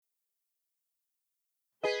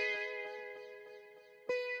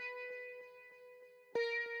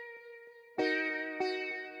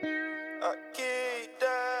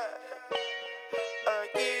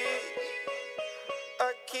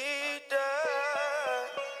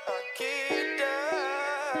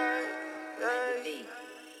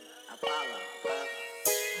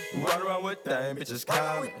Run around with them, bitches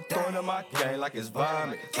comment. Throwing up my gang like it's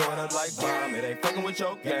vomit. Throwing up like vomit. Ain't fucking with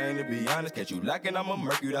your gang, to be honest. Catch you lacking, I'ma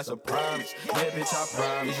murk you, that's a promise. Yeah, bitch, I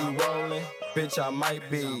promise. You rolling? Bitch, I might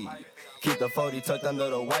be. Keep the 40 tucked under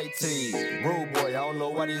the white tee. Rude boy, I don't know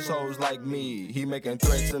why these hoes like me. He making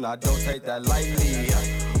threats and I don't take that lightly.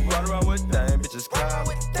 Run around with them, bitches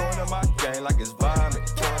comment. Throwing up my gang like it's vomit.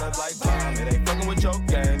 Throwing up like vomit. Ain't fucking with your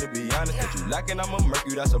gang, to be honest. That you lacking, I'ma murk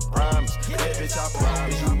you, that's a promise. Yeah, bitch, I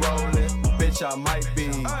promise. You rolling? Bitch, I might be.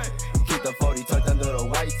 Keep the 40 tucked under the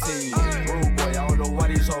white tee. Rude boy, I don't know why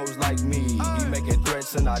these hoes like me. He making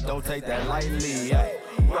threats and I don't take that lightly.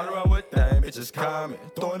 Run around with them, bitches comment.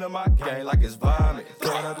 Throwing up my gang like it's vomit.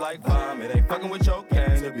 Throwing up like vomit. Ain't fucking with your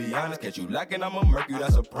gang, to be honest. Catch you lacking, I'ma murk you,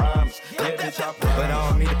 that's a promise. Yeah, bitch, I promise. But I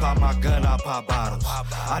don't need to pop my gun, I pop bottles.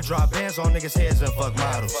 I drop bands on niggas' heads and fuck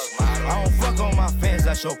models. I don't fuck on my fans,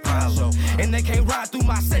 that's your problem. And they can't ride through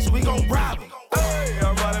my section, we gon' rob them. Hey,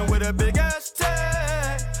 I'm running with a big ass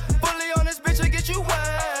tag. Fully on this bitch and get you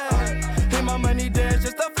wet. Hit my money dead,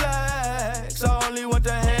 just a flex. I only want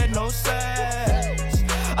the head, no sex.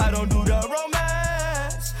 I don't do the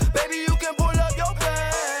romance. Baby, you can pull up your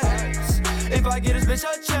pants. If I get this bitch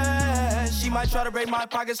a chance, she might try to break my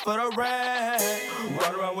pockets for the rent.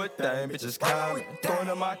 Run around with them, bitches comment. Throwing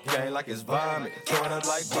up my gang like it's vomit. Throwing up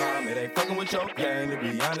like vomit. Ain't fucking with your gang, to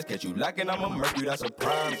be honest. Catch you lacking, I'ma murk you, that's a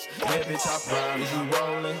promise. Yeah, bitch, I promise. You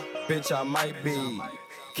rolling? Bitch, I might be.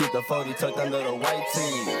 Keep the 40 tucked under the white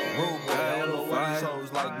tee. Rude boy, I don't know why these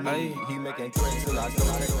hoes like me. He making threats till I don't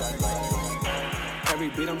take that light. Every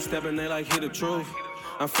beat I'm stepping, they like hear the truth.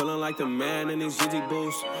 I'm feeling like the man in these Yeezy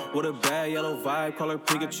boots. With a bad yellow vibe, call her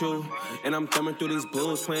Pikachu. And I'm thumbing through these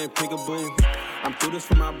blues, playing peekaboo. I'm through this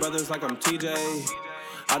for my brothers like I'm TJ.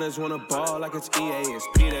 I just wanna ball like it's EA, it's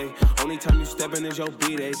P-Day. Only time you steppin' is your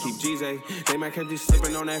B-Day, keep G's-A. They might catch you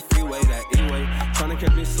slippin' on that freeway, that E-way. Tryna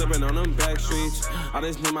catch me slippin' on them back streets. I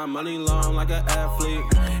just need my money long like an athlete.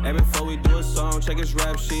 And before we do a song, check his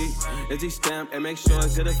rap sheet. Is he stamped and make sure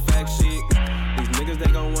it's in the fact sheet. These niggas, they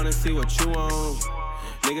gon' wanna see what you on.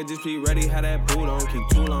 Nigga, just be ready, have that boot on, keep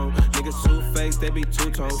too long. Niggas two-faced, they be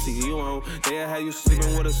two-tone, see you on. They'll have you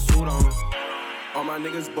sleeping with a suit on. All my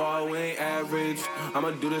niggas ball, we ain't average.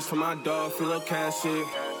 I'ma do this for my dog, feel up cash shit.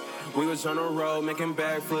 We was on the road making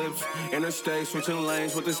backflips. Interstate, switching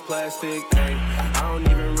lanes with this plastic. Ay, I don't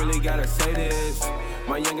even really gotta say this.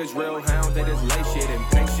 My youngest real hounds, they just lay shit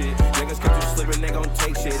and bank shit. Niggas catch you slipping, they gon'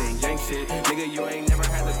 take shit and yank shit. Nigga, you ain't never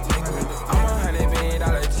had to take it. I'm $100 billion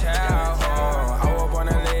child. Oh, I was born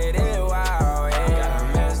to let it wild. Yeah, got a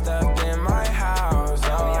messed up in my house.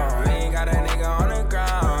 Oh, we ain't got a nigga on the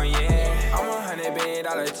ground. Yeah, I'm $100 billion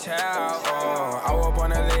child. Oh, I was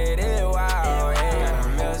born to let it wild. Yeah, got a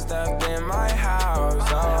messed up in my house.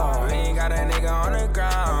 Oh, we ain't got a nigga on the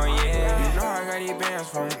ground. Yeah, you know I got these bands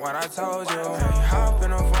from what I told you. Hop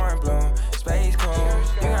in a foreign blue, space cool.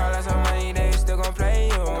 You got lots of money, they still gon' play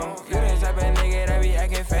you. You the type of nigga that be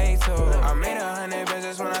acting fake too. I made 100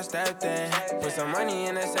 business when I stepped in. Put some money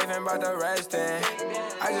in the safe and brought the rest in.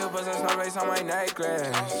 I just put some snowflakes on my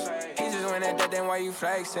necklace. He just went at that, then why you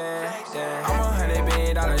flexing? Yeah. I'm $100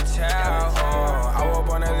 billion child. Oh, I was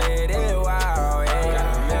born to let it wild. Yeah,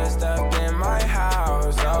 got a messed up in my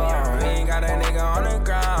house. Oh, we ain't got a nigga on the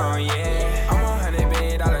ground. Yeah, I'm $100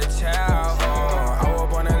 billion child. Oh, I was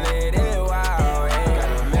born to let it wild. Yeah,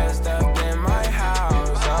 got a messed up in my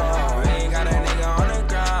house. Oh, we ain't got a nigga on the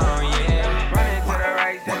ground. Yeah, running to the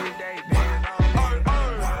right every day.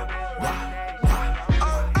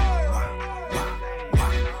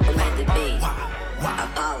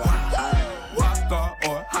 Walk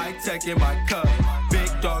or high tech in my cup. Big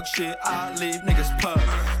dog shit, I leave niggas pub.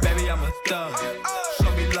 Baby, I'm a thug.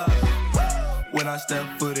 Show me love when I step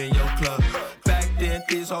foot in your club. Back then,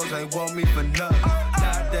 these hoes ain't want me for nothing.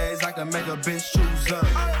 Nowadays, I can make a bitch shoes up.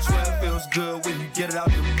 Swear it feels good when you get it out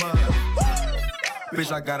the mud.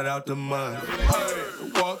 Bitch, I got it out the mud.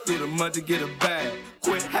 Walk through the mud to get a bag.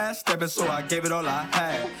 Quit half-stepping, so I gave it all I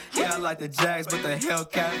had. Yeah, I like the Jags, but the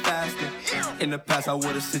Hellcat faster. In the past, I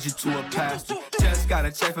would've sent you to a pastor. Just got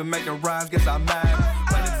a check for making rhymes, guess I'm mad.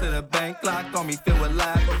 Running to the bank, locked on me, filled with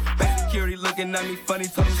laughter. Bank security looking at me funny,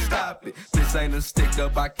 told me stop it. This ain't a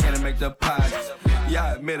stick-up, I can't make deposits. Yeah,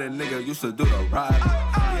 I admit a nigga used to do the ride.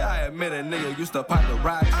 Yeah, I admit a nigga used to pop the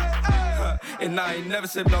rocks. And I ain't never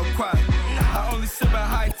sip no quack. I only sip a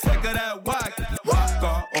high tech of that whack. Walk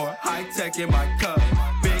or high tech in my cup.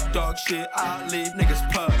 Big dog shit, I leave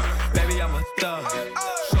niggas pub. Baby, I'm a thug.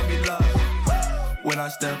 Show me love when I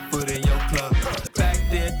step foot in your club. Back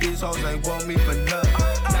then, these hoes ain't want me for nothing.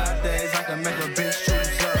 Nowadays, I can make a bitch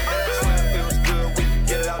shoes up. Swear it feels good when you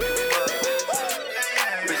get it out the mud.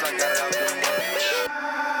 Bitch, I got it out the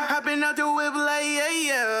mud.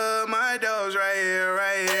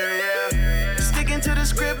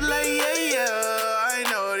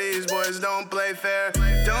 boys don't play fair.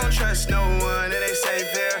 Don't trust no one, it ain't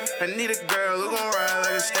safe here. I need a girl who gon' ride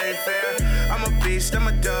like a state fair. I'm a beast, I'm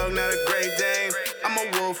a dog, not a Great Dane. I'm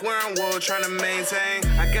a wolf, wearing wool, trying to maintain.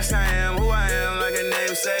 I guess I am who I am, like a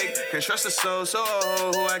namesake. Can't trust a soul, so a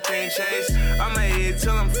hoe who I can't chase. I'ma eat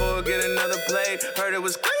till I'm full, get another plate. Heard it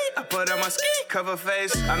was clean, I put on my ski, cover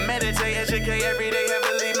face. I meditate, educate, every day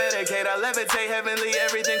heavily medicate. I levitate, heavenly,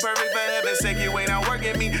 everything perfect for heaven's sake. You ain't out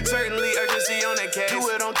working me, certainly urgency on the case. Do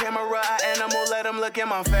it on camera, I animal, let them look in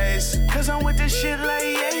my face. Cause I'm with this shit like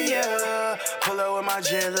yeah. Pull up with my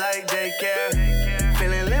jet like daycare.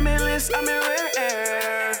 Feeling limitless, I'm in rare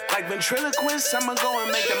air. Like ventriloquist, I'ma go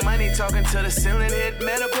and make the money. Talking to the ceiling, hit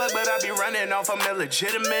meta plug, but I be running off, I'm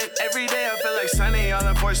illegitimate. Every day I feel like Sunny, all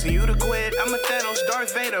I'm forcing you to quit. I'm a Thanos,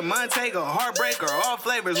 Darth Vader, Montego, Heartbreaker, all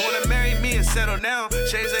flavors. Wanna marry me and settle down,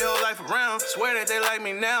 change their whole life around. Swear that they like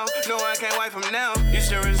me now, no I can't wipe them now. Used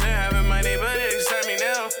to resent having money, but it excite me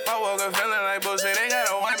now. I woke up feeling like bullshit, they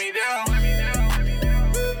gotta wipe me down.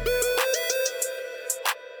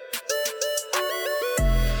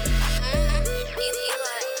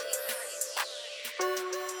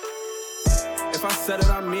 If I said it,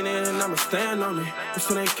 I mean it, and I'ma stand on it. This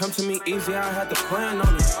shit ain't come to me easy, I had to plan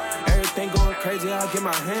on it. Everything going crazy, I get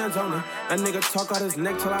my hands on it. That nigga talk out his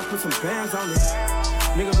neck till I put some bands on it.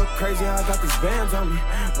 Nigga look crazy, I got these bands on me.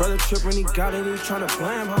 Brother trippin', he got it, he tryna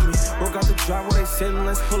blame on me. Broke out the drive where they sittin',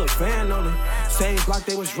 let's pull a van on it. Same block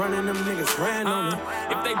they was running, them niggas ran on me.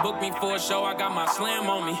 If they book me for a show, I got my slam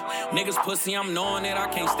on me. Niggas pussy, I'm knowing it, I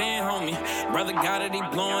can't stand, homie. Brother got it, he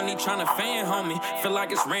blowing, he tryna fan, homie. Feel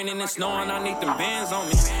like it's raining and snowing, I need them bands on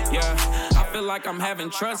me. Yeah, I feel like I'm having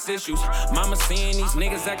trust issues. Mama seeing these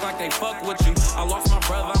niggas act like they fuck with you. I lost my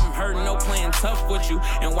brother, I'm hurting, no playing tough with you.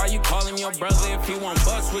 And why you call him your brother if he won't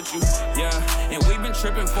bust with you? Yeah, and we been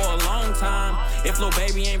tripping for a long time. If Lil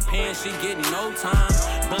Baby ain't paying, she getting no time.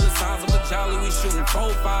 Bullet size of a jolly, we shooting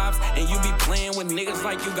 4-5s. And you be playing with niggas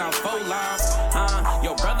like you got 4 lives.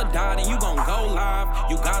 Your brother died and you gon' go live.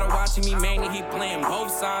 You gotta watch him, he mainly, he playing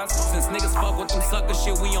both sides. Since niggas fuck with them sucker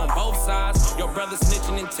shit, we on both sides. Your brother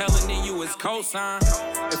snitching and telling that you his cosign.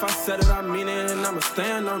 If I said it, I mean it, and I'ma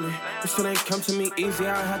stand on it. This shit ain't come to me easy,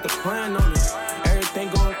 I had to plan on it. Everything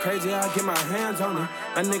going crazy, I get my hands on it.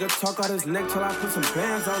 That nigga talk out his neck till I put some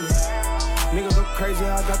bands on it. Nigga look crazy,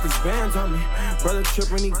 I got these bands on me. Brother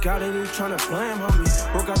trippin', he got it, he tryna blame on me.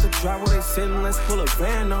 Broke out the drive where they sittin', let's pull a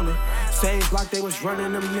van on it. Same block they was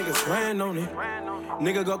running, them niggas ran on it.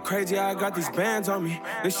 Nigga go crazy, I got these bands on me.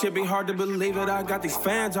 This shit be hard to believe it, I got these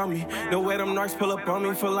fans on me. The way them narcs pull up on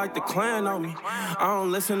me, feel like the clan on me. I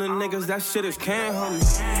don't listen to niggas, that shit is can, homie.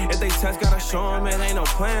 If they test, gotta show them, it ain't no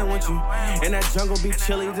plan with you. And that jungle be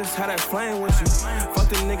chilly, just had that flame with you. Fuck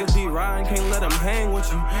the niggas be riding, can't let them hang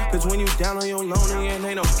with you. Cause when you down on your lonely, and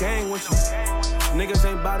ain't no gang with you. Niggas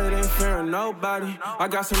ain't bout it, ain't fearing nobody. I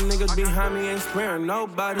got some niggas behind me, ain't sparing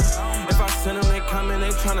nobody. If I send them, they coming, they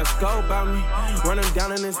tryna scope about me. Running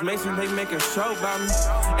down in this Mason, they making show about me.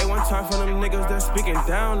 Ain't one time for them niggas that speaking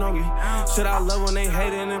down on me. Shit I love when they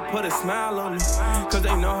hate it and put a smile on me. Cause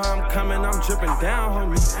they know how I'm coming, I'm dripping down,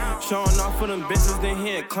 homie. Showing off for them bitches, then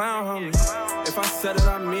he a clown, homie. If I said it,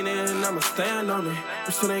 I mean it, and I'ma stand on it.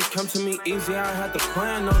 This shit ain't come to me easy, I had to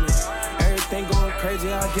plan on it. Everything going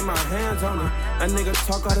crazy, I get my hands on it. That nigga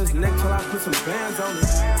talk out his neck till I put some bands on it.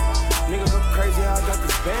 Nigga look crazy, I got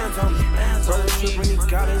these bands on me. Brother trippin', he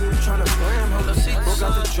got it, he tryna blame on me. Broke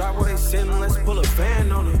out the drive where they sittin', let's pull a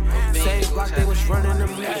van on it. Same block they was running, them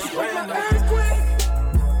niggas ran on it.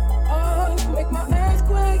 Oh, you make my ass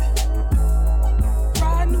quake.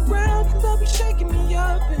 Riding around, you love you shaking me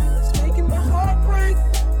up, and it's making my heart break.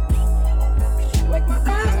 You make my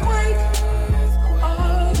ass quake.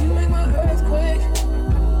 Oh, you make my ass quake.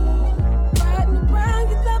 Riding around,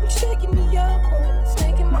 you love you shaking me up, and it's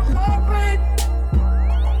making my heart break.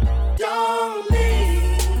 Don't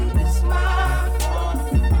leave, it's my fault.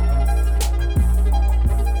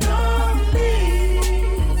 Don't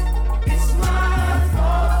leave, it's my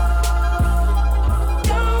fault.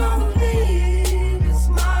 Don't leave, it's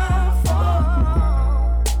my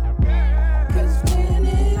fault. Cause when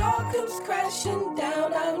it all comes crashing down,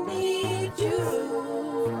 I need you.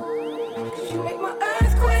 Cause you make my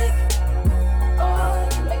earthquake. Oh,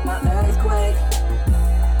 you make my earthquake.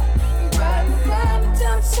 You riding around and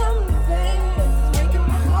tell me something, baby. It's making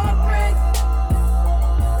my heart break.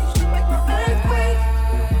 Cause you make my earthquake.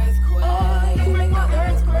 Oh, you make my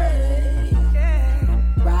earthquake.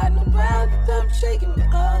 Riding around with them shaking me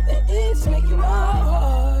up, and it's making my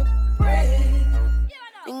heart break.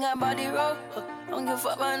 Ain't got body roll, don't give a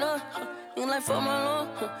fuck about none. Ain't like fuck my lord,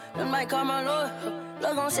 them might call my lord.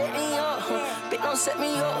 Love gon' set me up, bitch don't set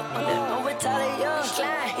me up. No retaliation,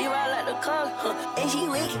 he ride like the color, and she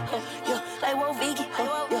wicked, yeah, like Wolf Vicky,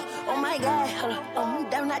 yeah. Oh my God, I'm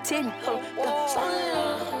damn not titty, yeah. Slow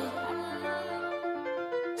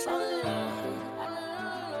it down.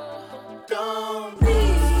 Don't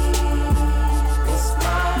leave, it's my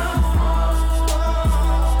fault.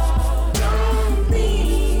 Don't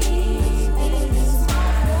leave, it's my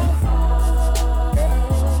fault.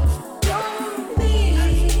 Don't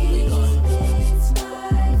leave, it's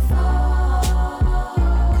my fault.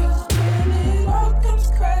 'Cause when it all comes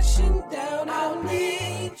crashing down, I'll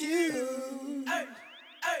need you.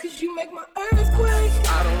 'Cause you make my earthquake.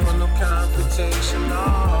 I don't want no confrontation, no.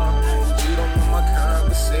 You don't want my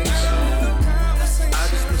conversation. I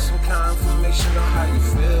just need some confirmation on how you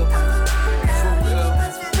feel. For real.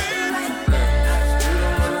 You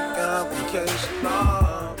don't want no complication, no.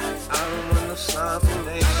 I don't want no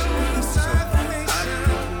confirmation. So I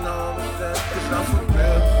didn't even know that, 'cause I'm for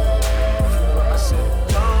real. I said,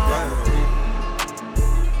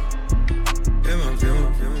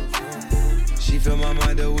 She fill my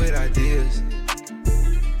mind up with ideas.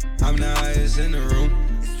 I'm the highest in the room.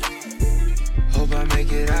 Hope I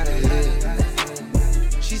make it out of here.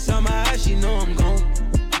 She saw my eyes, she know I'm gone.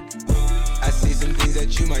 I see some things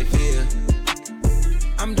that you might fear.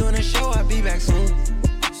 I'm doing a show, I'll be back soon.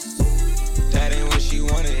 That ain't what she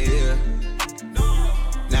wanna hear.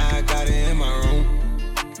 Now I got it in my room.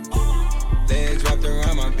 Legs wrapped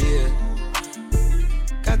around my beard.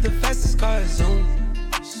 Got the fastest car, Zoom.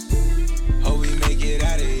 Hope we make it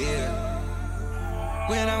out of here.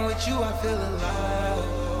 When I'm with you, I feel alive.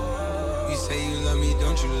 You say you love me,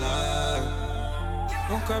 don't you lie?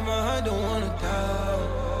 Don't cry my heart, don't wanna die.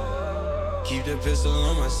 Keep the pistol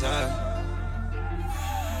on my side.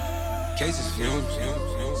 Cases fumes.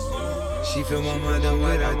 She fill my mind up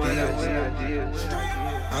with ideas.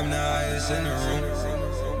 I'm the highest in the room.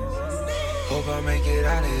 Hope I make it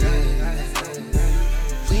out of here.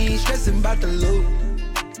 We ain't stressing about the loot.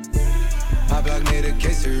 My block made a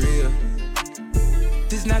quesadilla.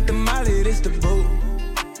 This not the molly, this the boot.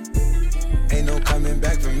 Ain't no coming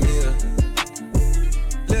back from here.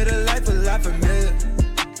 Live a life a lot familiar.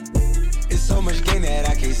 It's so much gain that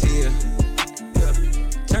I can't see it. Yeah.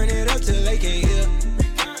 Turn it up till they can't hear.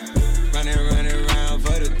 Running around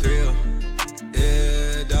for the thrill.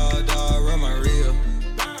 Yeah, dog, run my reel.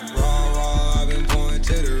 Raw, I've been going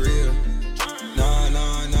to the real.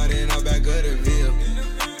 Nah, they not back of the veil.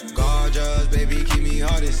 Gorgeous, baby, keep me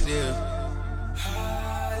hard and still.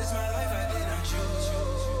 It's my life, I did not choose.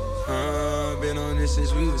 Been on this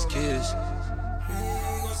since we was kids.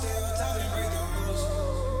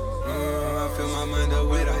 I fill my mind up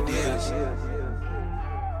with ideas.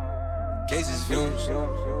 Cases fumes.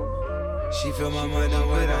 She fill my mind up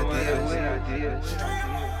with ideas.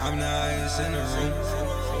 I'm the highest in the room.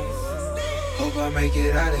 Hope I make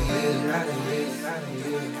it out of here.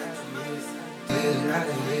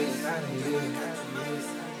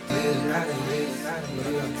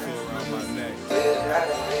 Around my neck.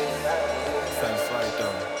 Sounds like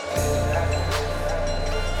though.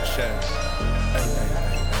 Check.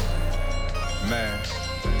 Man,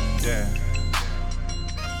 damn.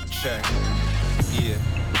 Check. Yeah.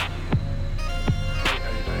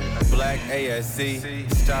 Black ASC,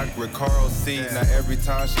 stock Recaro seats. Now every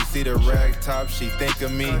time she see the rag top, she think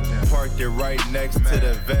of me. Parked it right next to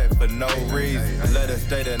the vet for no reason. Let her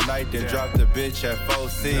stay the night, then drop the bitch at 4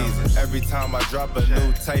 C's. Every time I drop a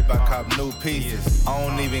new tape, I cop new pieces. I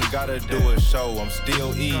don't even gotta do a show, I'm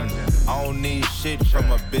still eating. I don't need shit from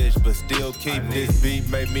a bitch, but still keep this beat.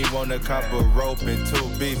 Made me wanna cop a rope and 2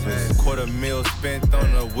 beepers. $250,000 spent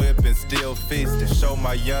on a whip and still feasting. Show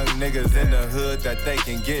my young niggas in the hood that they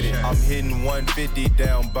can get it. I'm hitting 150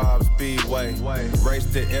 down Bob Speedway. Race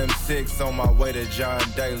to M6 on my way to John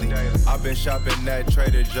Daly. I've been shopping at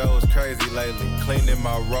Trader Joe's crazy lately. Cleaning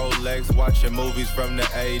my Rolex, watching movies from the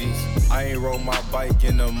 80s. I ain't rode my bike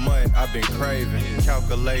in a month, I've been craving.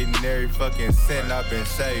 Calculating every fucking cent I've been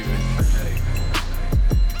saving.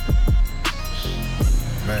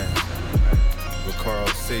 Man, Recaro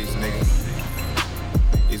seats, nigga.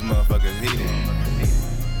 These motherfuckers heated.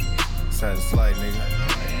 Sounds slight, nigga.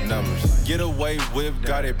 Numbers. Getaway whip,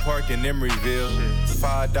 got it parked in Emeryville.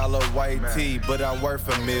 $5 white tee, but I'm worth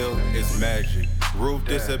a meal. It's magic. Roof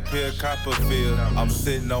disappear, Copperfield. I'm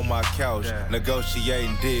sitting on my couch,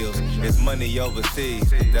 negotiating deals. It's money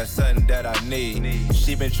overseas, that's something that I need.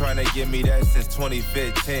 She been trying to give me that since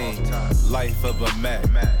 2015. Life of a Mac,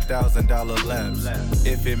 $1,000 laps.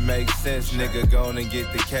 If it makes sense, nigga, go on and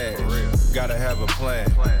get the cash. Gotta have a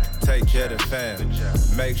plan. take care of the fam.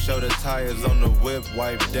 Make sure the tires on the whip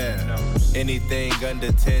wipe down. Anything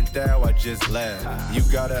under 10,000, I just laugh. You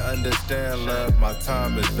gotta understand, love, my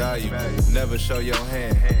time is valuable. Never show your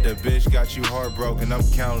hand. The bitch got you heartbroken, I'm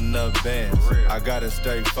counting up bands. I gotta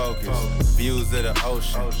stay focused. Views of the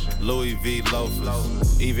ocean, Louis V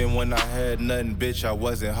loafers. Even when I had nothing, bitch, I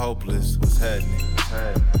wasn't hopeless. What's happening?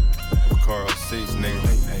 Carl Seats,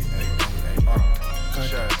 nigga. Hey.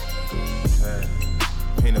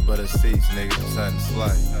 Peanut butter seats, nigga. Something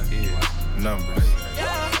slight. Yeah. Numbers.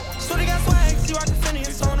 Yeah. So they got swag, see rockin'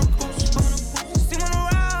 Phineas on the boost. See when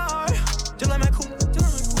I ride, just like my coupe.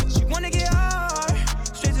 She wanna get high,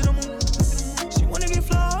 straight to the moon. She wanna get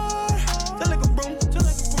flawed, just like a broom.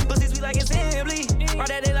 Pussy sweet like it's Emily, ride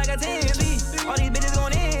that day like a Timby. All these bitches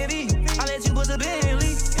gon' envy, I let you bust a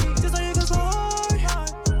Bentley. Just so you can slide.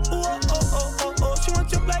 Ooh, oh, oh, oh, oh, oh. She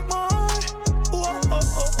want your black boy. Ooh, oh, oh, oh,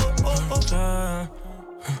 oh, oh,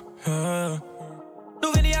 oh.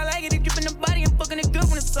 New video, I like it. It drippin' the body and fucking it good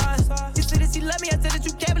from the side. You said that she love me, I said that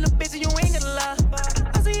you care, little bitch, and you ain't gonna lie.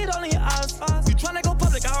 I see it all in your eyes. You tryna go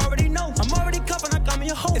public, I already know. I'm already cuffin', I come in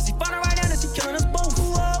your hoe. If she find her right now, then she killin' us both.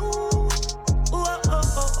 Ooh, oh, oh, oh,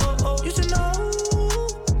 oh, oh, oh. You should know.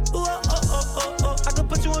 Ooh, oh, oh, oh, oh, oh. I could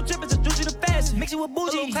put you on trip, introduce you to fashion. Mix you with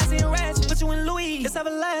bougie, classy and ratchet. Put you in Louis, it's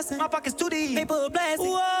everlasting. My pockets too deep, paper blasting.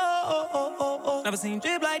 Ooh, oh, oh, oh, oh. Never seen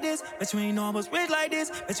drip like this. Bet you ain't know I was rich like this.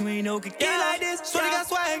 Bet you ain't know could get like this. So they got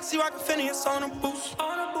swag, see rockin' Phineas on the boost.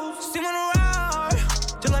 See when I ride,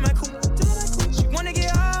 just like my coupe. She wanna get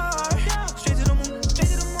high, straight to the moon.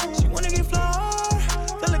 She wanna get flawed,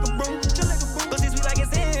 just like a broom. Pussy sweet like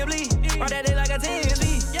it's Emily, ride that day like a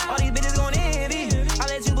Timby. All these bitches gon' envy, I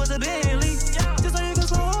let you bust a Bentley. Just so you can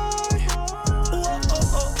slide. Ooh, oh,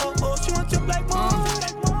 oh, oh, oh. She want your black boy.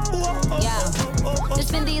 Ooh, oh, oh, oh, oh, oh.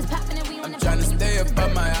 This Fendi is poppin' and we on the Tryna stay up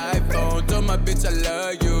on my iPhone. Told my bitch I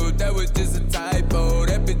love you. That was just a typo.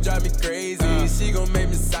 That bitch drive me crazy. She gon' make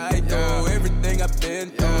me psycho. Everything I've been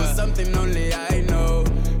through, something only I know.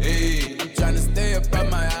 Hey, I'm tryna stay up on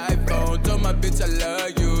my iPhone. Told my bitch I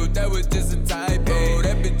love you. That was just a typo.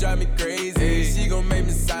 That bitch drive me crazy. She gon' make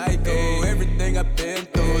me psycho. Everything I've been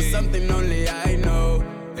through, something only I know.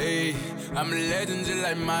 Hey, I'm a legend just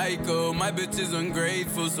like Michael. My bitch is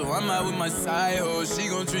ungrateful, so I'm out with my side hoe. She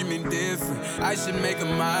gon' treat me different. I should make her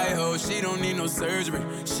my hoe. She don't need no surgery.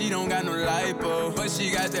 She don't got no lipo, but she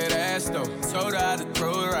got that ass though. Told her how to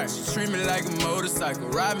throw it right. She treat me like a motorcycle,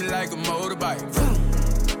 ride me like a motorbike.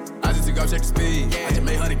 I just took off, check the speed. I just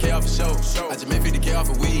made 100K off a show. I just made 50K off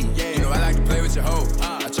a weed. You know I like to play with your hoe.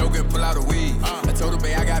 I choke her and pull out a weed. I told her,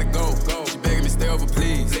 babe, I gotta go. She begging me stay over,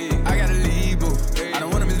 please. I gotta leave, boo. I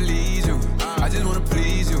don't wanna mislead you. I just wanna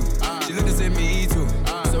please you. She looked and said me too.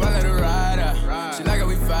 So I let her ride out. She like how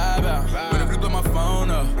we vibe out. When I flip up my phone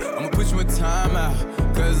up, I'ma put you in timeout.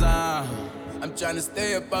 Cause I'm tryna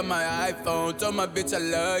stay up on my iPhone. Told my bitch I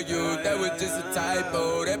love you. That was just a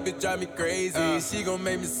typo. That bitch drive me crazy. She gon'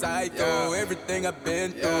 make me psycho. Everything I've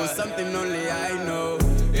been through, something only I know.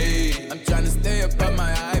 Hey, I'm tryna stay up on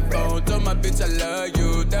my iPhone. Told my bitch I love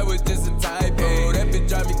you. That was just a typo. That bitch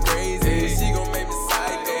drive me crazy. She gon' make me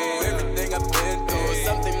psycho. Everything I've been through,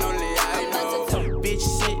 something only I know. Bitch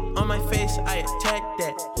shit on my face, I attack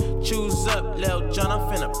that. Choose up, Lil John, I'm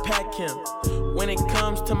finna pack him. When it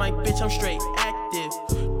comes to my bitch, I'm straight active.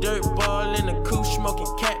 Dirt ball in the coupe, smoking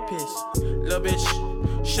cat piss. Lil bitch,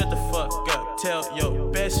 shut the fuck up. Tell your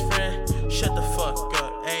best friend, shut the fuck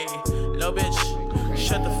up. Ayy, lil bitch,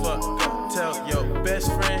 shut the fuck up. Tell your best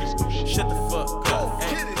friend, shut the fuck up. I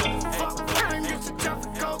used to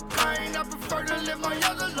traffic cocaine, I prefer to live my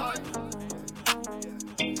other life.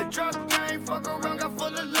 The drug game, fuck around, got full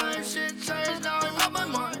of lame. Shit changed, now I'm on my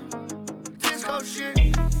mind. Disco shit.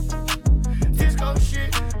 Disco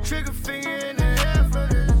shit, trigger finger in the air for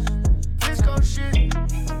this. Disco shit,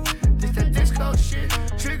 this that disco shit,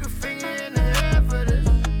 trigger finger in the air for this.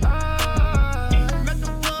 Met the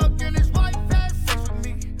plug and his wife had sex with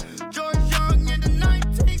me. George Young in the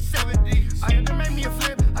 1970s. I had to make me a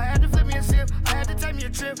flip, I had to flip me a sip, I had to take me a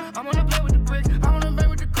trip. I wanna play with the bricks, I wanna play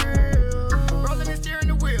with the grill. Rolling and steering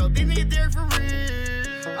the wheel, these niggas Derek for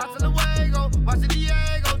real. I feel Luego, watch the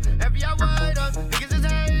Diego, FBI white us, niggas is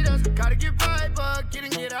haters. Gotta get right, but get in,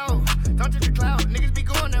 get out. Don't touch the cloud, niggas be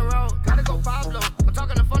going that road. Gotta go Pablo, I'm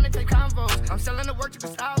talking the phone, they take convos. I'm selling the work to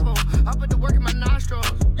Gustavo, I put the work in my nostrils.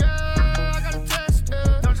 Yeah, I gotta test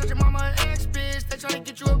it. Don't touch your mama and ex bitch, they tryna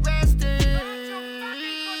get you arrested.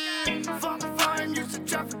 Fuck fine, used to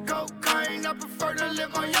traffic cocaine, I prefer to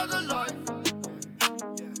live my other life.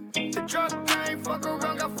 The drug game, fuck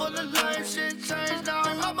around, got full of lame. Shit changed, now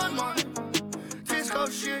I'm on my mind. Disco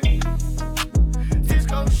shit.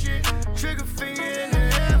 Disco shit, trigger finger in the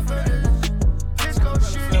air for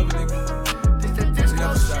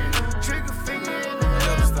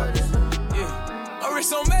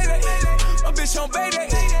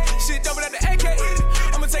Mayday. Shit double at the AK.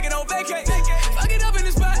 I'ma take it on vacay. Fuck it up in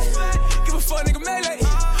the spot. Give a fuck nigga melee.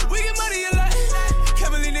 We get money a lot.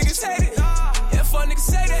 Can't believe niggas hate it. Yeah, fuck niggas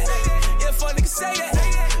say that. Yeah, fuck niggas say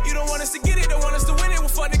that. You don't want us to get it, don't want us to win it. Well,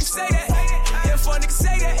 fuck niggas say that. Yeah, fuck niggas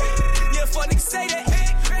say that. Yeah, fuck niggas say that.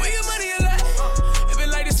 We get money a lot. It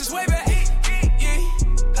been like this since way back. Yeah.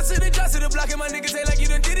 I took the drop to the block and my niggas say like you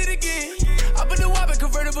done did it again. I put the whopper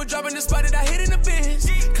convertible, dropping the spot that I hit in the Benz.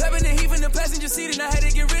 Clapping the heat in the passenger seat and I had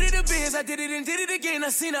to get rid of the Benz. I did it and did it again. I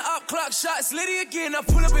seen the op clock shot, slitty again. I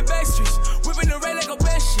pull up in back streets, whipping the red like a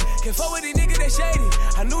bad shit. Can't fuck with these niggas, they shady.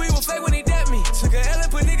 I knew he was fake when he dapped me. Took a L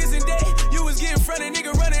and put niggas in debt. You was getting fronted,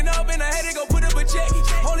 nigga running up and I had to go put up a check.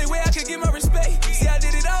 Only way I could get my respect. See, I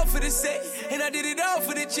did it all for the set, and I did it all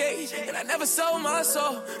for the check. And I never sold my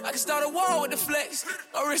soul. I could start a war with the flex.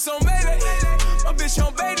 My wrist on Mayday, my bitch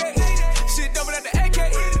on Mayday. Shit double at the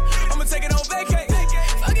AK. I'ma take it on vacay.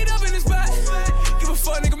 Fuck it up in the spot. Give a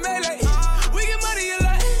fuck nigga melee. We get money a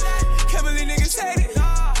lot. Can't believe niggas hate it.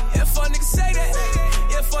 Yeah, fuck niggas say that.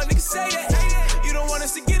 Yeah, fuck niggas say that. You don't want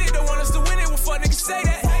us to get it, don't want us to win it. Well, fuck niggas say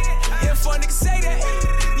that. Yeah, fuck niggas say that.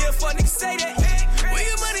 Yeah, fuck niggas say that. We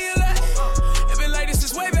get money a lot. It been like this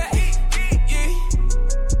since way back. Yeah,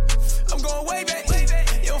 I'm going way back.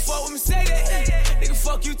 You don't fuck with me, say that. Nigga,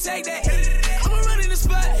 fuck you, take that. I'ma run in the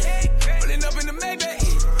spot. Rolling up in the Maybach.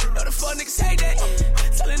 Know the fuck niggas hate that.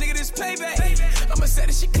 Tell a nigga this payback. I'ma say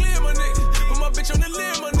that shit clear, my nigga. Put my bitch on the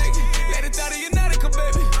limb, my nigga. Let it out of your Nautica,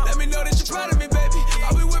 baby. Let me know that you're proud of me, baby.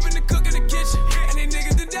 I be whipping the cook in the kitchen. And these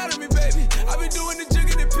niggas done doubted me, baby. I been doing the jig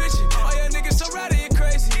in the pitching. All y'all niggas so rowdy and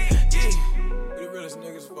crazy. Yeah. We the realest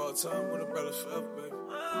niggas of all time. We're the brothers forever, baby.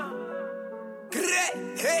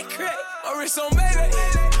 Hey, crack. My wrist on Mayday.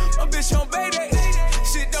 My bitch on Mayday.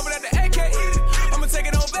 Shit double at the AK. I'ma take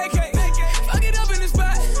it on vacay. Fuck it up in the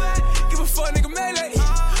spot. Give a fuck nigga melee.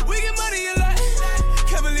 We get money a lot.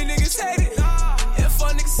 Can't believe niggas hate it. Yeah,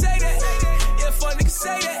 fuck niggas say that. Yeah, fuck niggas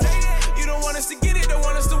say that. You don't want us to get it, don't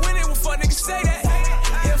want us to win it. Well, fuck niggas say that.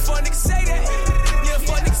 Yeah, fuck niggas say that. Yeah,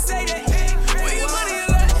 fuck niggas say that. We get money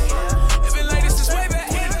a lot. It been like this since way back.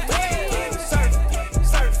 Surf,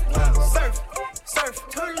 surf, surf, surf,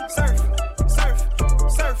 surf, surf,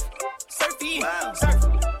 surf, surfy, surf,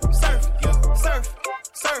 surf, surf,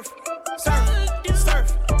 surf, surf, surf,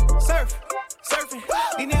 surf, surfing.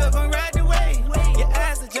 These niggas gon' ride the wave. Your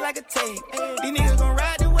eyes are just like a tape. These niggas gon'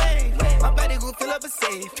 ride the wave. My body gon' fill up a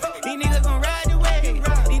safe. These niggas gon' ride the wave.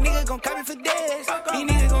 These niggas gon' call me for days. These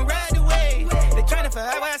niggas gon' ride the wave. They tryna find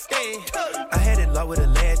out where I stay. I had it low with a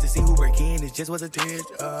lad to see who break in. It just was a test.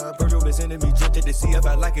 Virgil been sending me drip to see if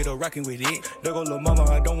I like it or rockin' with it. There go lil' mama,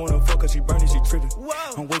 I don't wanna fuck cause she burning, she trippin'.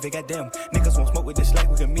 I'm waving, goddamn. Niggas won't smoke with this slack,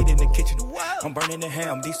 we can meet in the kitchen. I'm burning the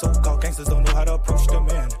ham. These so-called gangsters don't know how to approach the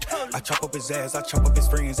man. I chop up his ass, I chop up his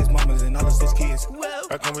friends, his mamas, and all of his kids.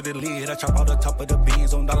 I come with the lid, I chop out the top of the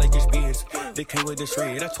beans on dollar just beers. They came with the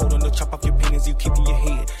shred, I told them to chop off your penis, you keep in your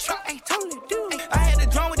head. I totally do. I had the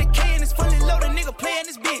drum with the K and it's fully loaded, nigga playing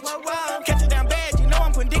this bitch. Catch it down bad, you know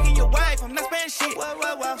I'm putting dick in your wife, I'm not sparing shit.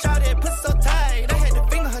 Shout that pussy so tight, I had to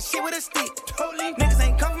finger her shit with a stick. Niggas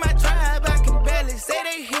ain't come from my tribe, I can barely say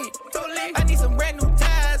they hit. I need some brand new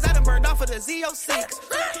ties, I done burned off of the Z06.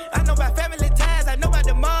 I know about family ties, I know about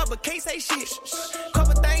the mob, but can't say shit.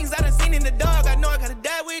 Couple things I done seen in the dog, I know I gotta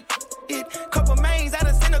die with it. Couple mains, I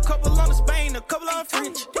done seen a couple on the Spain, a couple on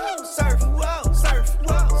French. Surf, whoa, surf,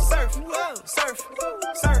 whoa, surf, whoa, surf,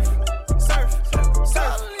 surf, surf,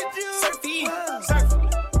 surf, surfy, surf,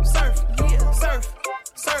 surf, surf,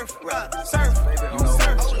 surf, surf,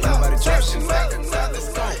 surf. Nobody drop shit like that. Let's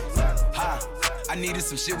go. Ha. I needed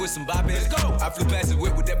some shit with some bop in it. Let's go. I flew past the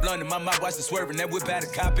whip with that blunt in my mouth, watched it swerving. That whip had a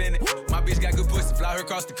cop in it. My bitch got good pussy, fly her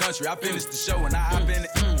across the country. I finished the show and I hop in it.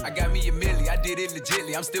 I got me a milli, I did it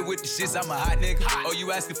legitly. I'm still with the shits, I'm a hot nigga. Oh,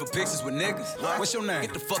 you asking for pictures with niggas? What's your name?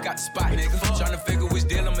 Get the fuck out the spot, nigga. Tryna figure which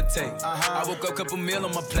deal I'ma take. I woke up, couple meal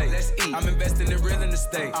on my plate. Let's eat. I'm investing in real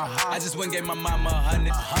estate. I just went and gave my mama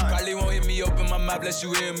 100. Probably won't hear me open my mouth, unless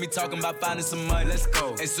you hear me talking about finding some money. Let's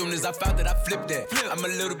go. As soon as I found that, I flipped that. I'm a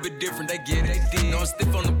little bit different, they get it. No, I'm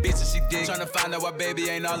stiff on the bitch and she dig. Tryna find out why baby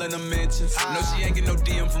ain't all in the mentions. No, she ain't get no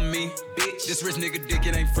DM from me. Bitch, this rich nigga dick,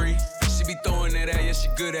 it ain't free. She be throwing that at, yeah, she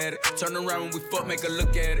good at it. Turn around when we fuck, make her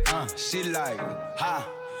look at it. She like, ha.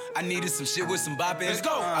 I needed some shit with some bop in it. Let's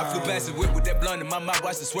go. I flew past the whip with that blunt in my mouth,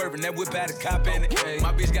 watched it swerving. That whip had a cop in it.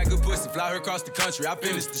 My bitch got good pussy, fly her across the country. I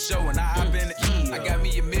finished the show and I hop in it. I got me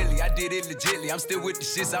a milli, I did it legitly. I'm still with the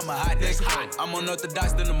shits, I'm a hot nigga. I'm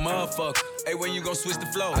unorthodox than a motherfucker. Hey, when you gon' switch the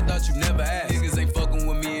flow? I thought you never asked. Niggas ain't fucking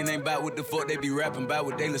with me and ain't ain't about what the fuck they be rapping about,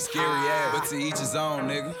 what they look scary ass. But to each his own,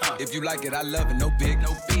 nigga. If you like it, I love it, no big.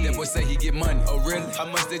 That boy say he get money. Oh, really? How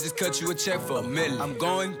much they just cut you a check for? $1 million. I'm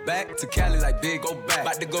going back to Cali like big, go back.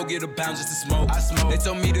 About to go get a pound just to smoke. I smoke. They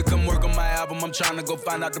told me to come work on my album, I'm trying to go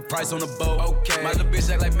find out the price on the boat. Okay. My little bitch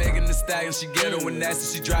act like Megan Thee Stallion, she ghetto and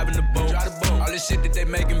nasty, she driving the boat. All this shit that they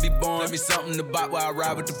making be born. Let me something to buy while I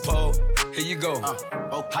ride with the pole. Here you go.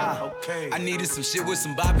 Okay. I needed some shit with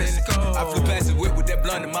some bop in it. I flew past the whip with that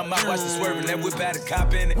blunt in my mouth, watched it swerving. That whip had a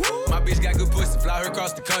cop in it. My bitch got good pussy, fly her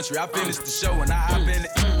across the country. I finished the show and I hop in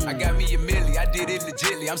it. I got me a milli, I did it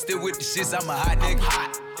legitly. I'm still with the shits, I'm a hot nigga.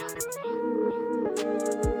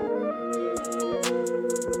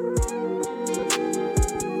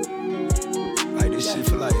 Like this shit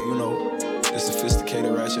for like, you know, the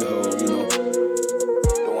sophisticated ratchet hoe, you know.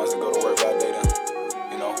 The ones that go to work all day,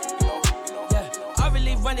 you know. Yeah, I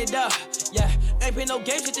really run it up, yeah. Ain't been no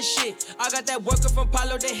games with this shit. I got that worker from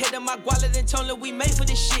Palo, they hit on my guala, then told her we made for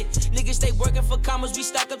this shit. Niggas stay working for commas, we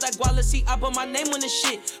stack up that guala, see, I put my name on this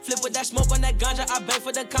shit. Flip with that smoke on that ganja, I bang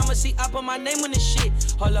for the commas, see, I put my name on this shit.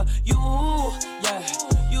 Hold up, you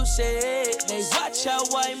said they watch how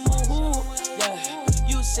I move, yeah.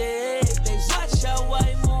 You said they watch how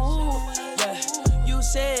I move, yeah. You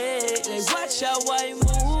said they watch how I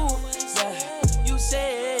move, yeah. You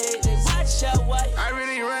said they watch how I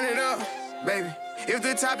really run it up, baby. If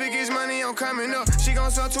the topic is money, I'm coming up. She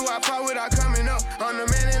gon' sell to our pot without coming up. I'm the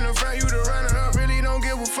man in the front, you the runner up. Really don't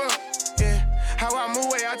give a fuck, yeah. How I move,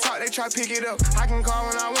 way I talk, they try pick it up. I can call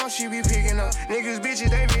when I want, she be picking up. Niggas, bitches,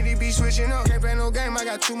 they really be switching up. Can't play no game, I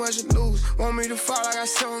got too much to lose. Want me to fall, I got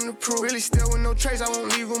something to prove. Really still with no trace, I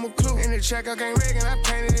won't leave them a clue. In the check, I can't rig and I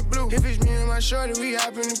painted it blue. If it's me and my shorty, we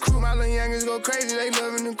hop in the crew. My little youngins go crazy, they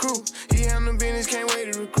loving the crew. He handle business, can't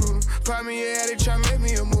wait to recruit. Pop me, yeah, they try make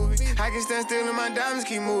me a movie. I can stand still and my diamonds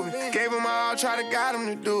keep moving. Gave him my all, try to guide him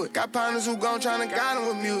to do it. Got partners who gon' tryna guide him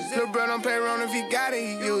with music. Little bro don't play around, if he got it,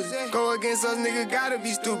 he use it. Go against us, nigga, gotta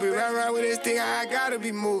be stupid. Ride with this thing, I gotta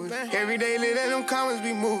be moving. Every day, let them comments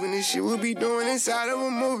be moving. This shit we'll be doing inside of a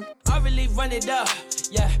movie. I really run it up,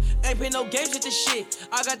 yeah. Ain't been no games with this shit.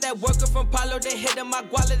 I got that worker from Palo, they hit on my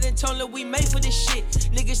guala, then told her we made for this shit.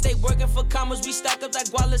 Niggas stay working for commas, we stack up that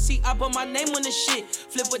guala, see, I put my name on this shit.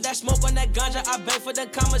 Flip with that smoke on that ganja, I bang for the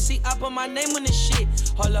commas, see, I put my name on this shit.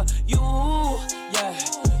 Hold up,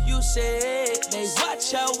 you said they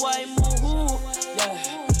watch how I move, yeah.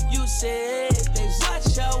 You said they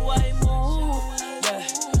watch how I move, yeah.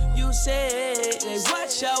 You said they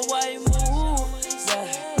watch how I move,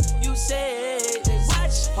 yeah. You said they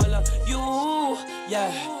watch, hold up,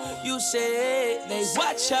 you said they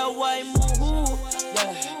watch how I move,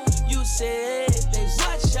 yeah. You said they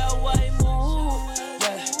watch how I move,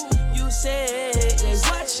 yeah. You said they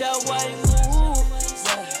watch how I move,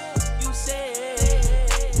 yeah. You said.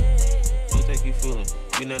 Don't think you fooling,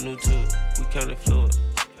 we not new to it, we kinda fluid.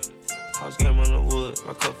 House game on the wood,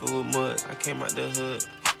 my cup filled with mud. I came out the hood.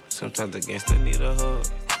 Sometimes the gangsta need a hug.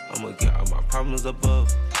 I'ma get all my problems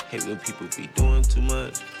above. Hate when people be doing too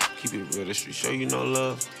much. Keep it real, the street show you no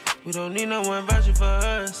love. We don't need no one vouching for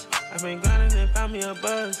us. I've been grinding and found me a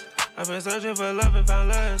buzz. I've been searching for love and found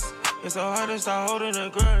less. It's so hard to start holding a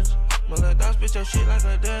grudge. My little dog spit your shit like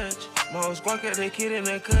a Dutch. My whole squad got that kid in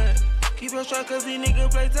the cut. Keep your shot cause these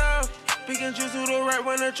niggas play tough. Pick and choose who the right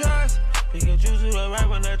one to trust. Pick and choose who the right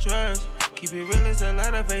one to trust. Keep it real, it's a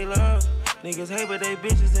lot of fake love. Niggas hate but they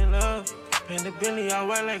bitches in love. Paint the Bentley all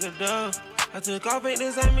white like a dove. I took off, ain't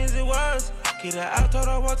the same as it was. Get her out, told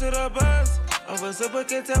her walk to the bus. Over super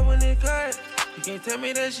can tell when it cut. You can't tell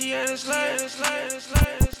me that she ain't a slut.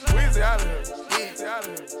 Weezy out of here.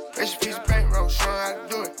 Rich piece of bankroll, showing how to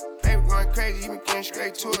do it. Baby going crazy, he been getting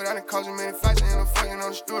straight to it. I done caused him many fights, I ain't no fucking on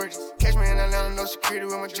the storage. Catch me in Atlanta, no security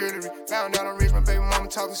with my jewelry. Found out I'm rich, my baby mama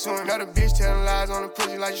talking soon. Another bitch telling lies on the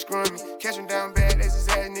pussy like you screwing me. Catch him down bad, that's his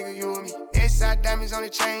ass, nigga, you and me. S-side diamonds on the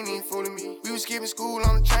chain, he ain't fooling me. We was skipping school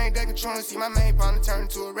on the train, they controlling. See my main partner turn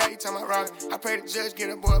into a rat, he talking about robbing. I pray the judge get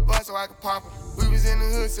a boy a bus so I can pop him. We was in the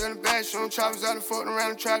hood, selling bags, showing choppers out and fucking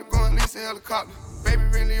around and tried to go and lease a helicopter. Baby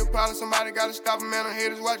really a problem, somebody gotta stop him, man. I'm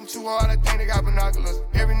haters watching too hard, I think they got binoculars.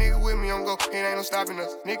 Every nigga with me on go, it ain't no stopping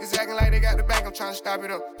us. Niggas acting like they got the bank, I'm trying to stop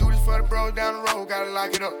it up. Do this for the bros down the road, gotta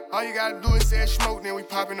lock it up. All you gotta do is say smoke, then we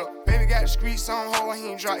popping up. Baby got the streets on hold, he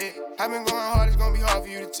ain't drop it. I been going hard, it's gonna be hard for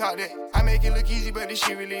you to talk that. I make it look easy, but this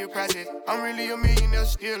shit really a project. I'm really a millionaire,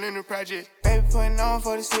 still in the project. Baby putting on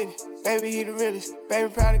for the city, baby he the realest.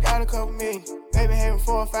 Baby probably got a couple million. Baby having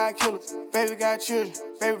 4 or 5 killers. Baby got children.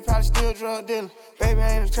 Baby probably still drug dealer. Baby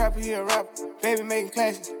ain't a trapper, he a rapper. Baby making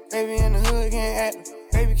classes. Baby in the hood getting active.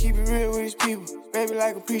 Baby, keep it real with his people. Baby,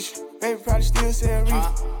 like a preacher. Baby, probably still sell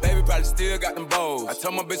reefer. Baby, probably still got them bows. I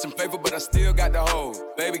told my bitch I'm faithful, but I still got the hoes.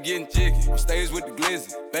 Baby, getting jiggy. On stage with the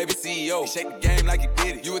glizzy. Baby, CEO. He shake the game like he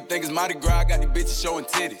did it. You would think it's Mardi Gras. I got these bitches showing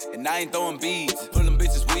titties. And I ain't throwing beads. I'm pulling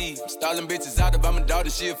bitches weed. I'm stalling bitches out. If I'm a daughter,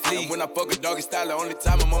 she a flea. And when I fuck a doggy style, the only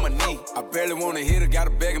time I'm on my knee. I barely wanna hit her. Gotta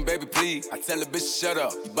begging, baby, please. I tell the bitch to shut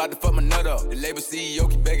up. You bout to fuck my nut up. The label CEO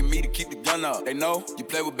keep begging me to keep the gun up. They know you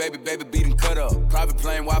play with baby, beat and cut up. Private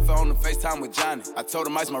plane Wi-Fi on the FaceTime with Johnny. I told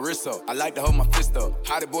him ice my wrist up. I like to hold my fist up.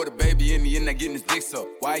 How they boy the baby in the end, getting his dick up.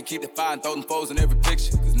 Why he keep the fire and throw them foes in every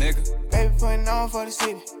picture? Cause nigga, baby putting on for the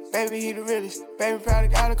city. Baby, he the realest. Baby probably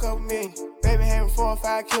got a couple million. Baby having 4 or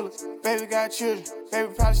 5 killers. Baby got children.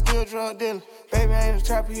 Baby probably still drug dealer. Baby ain't a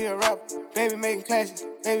trapper, he a rapper. Baby making classics.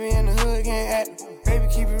 Baby in the hood getting active. Baby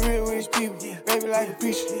keep it real with his people. Baby like a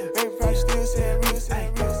preacher. Baby probably still saying real.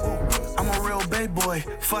 I'm a real bay boy,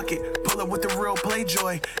 fuck it, pull up with the real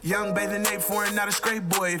Playjoy. Young bathing ape foreign, not a straight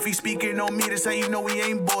boy. If he speaking on me, that's how you know we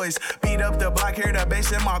ain't boys. Beat up the block, hear the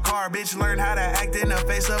bass in my car. Bitch, learn how to act in the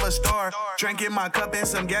face of a star. Drink in my cup and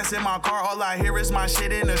some gas in my car. All I hear is my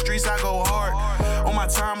shit in the streets, I go hard. On my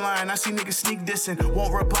timeline, I see niggas sneak dissing.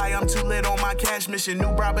 Won't reply, I'm too lit on my cash mission. New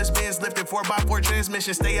Brabus Benz lifted 4x4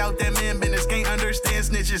 transmission. Stay out that man business, can't understand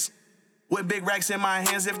snitches. With big racks in my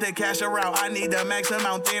hands, if they cash are out, I need the max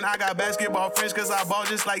amount. Then I got basketball friends, cause I ball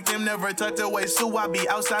just like them, never tucked away. So I be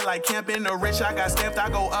outside like camping. The rich, I got stamped, I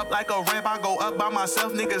go up like a ramp. I go up by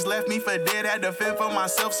myself, niggas left me for dead. Had to fend for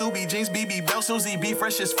myself, Subi jeans, BB belt, Susie B,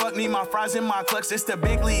 fresh as fuck. Need my fries in my clucks, it's the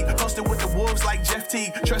big league. Posted with the wolves like Jeff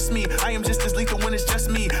Teague. Trust me, I am just as lethal when it's just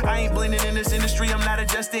me. I ain't blending in this industry, I'm not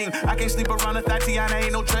adjusting. I can't sleep around a Tatiana,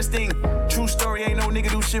 ain't no trusting. True story, ain't no nigga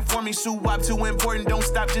do shit for me. Sue-wop, too important, don't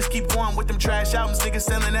stop, just keep going with them trash albums. Niggas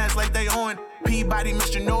selling ass like they on. Peabody,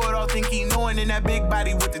 Mr. Know-It-All, think he knowin'. In that big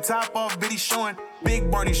body with the top off, bitty showing.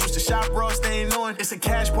 Big Barney's used to shop raw, staying knowing. It's a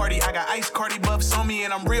cash party, I got ice Cardi buffs on me,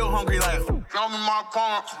 and I'm real hungry like, throw me my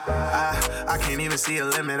phone. I can't even see a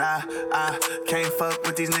limit, I can't fuck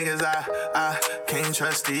with these niggas, I can't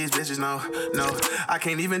trust these bitches, no. I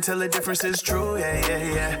can't even tell the difference is true,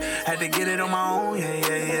 yeah. Had to get it on my own,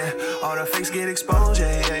 yeah. All the fakes get exposed,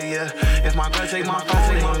 yeah. If my girl take my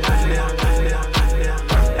phone,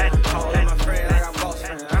 All of my friends, I got boss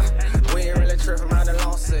friends, we ain't really tripping about the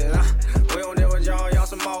losses, we don't deal with y'all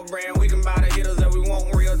some more brand. We can buy the hitters that we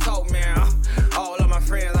want, real talk, man. All of my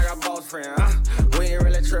friends, I got boss friends, we ain't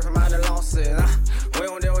really tripping about the losses, we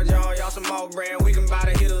don't deal with y'all some more brand. We can buy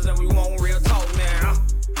the hitters that we want, real talk, man.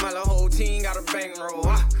 My little whole team got a bankroll,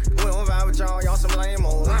 we don't vibe with y'all some lame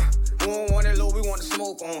old, we don't want it low, we want to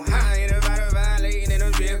smoke on high. Anybody violating in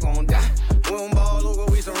a big gon' die. We don't ball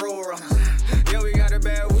over, we some roll runners. Yeah, we got it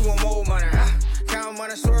bad, we want more money. Count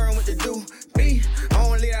money, swearing what to do. Me, I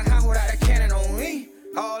don't leave the house without a cannon on me.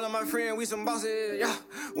 All of my friends, we some bosses, yeah.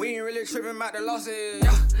 We ain't really tripping about the losses,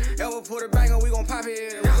 yeah. Ever put a bang on, we gon' pop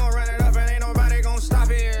it. We gon' run it up and ain't nobody gon' stop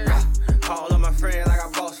it, yeah. All of my friends, I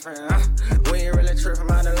got boss friends, we ain't really tripping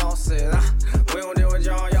about the losses, we don't deal with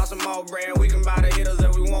y'all some more brand. We can buy the hitters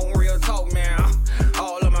that we want, real talk, man.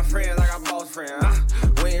 All of my friends, I got boss friends,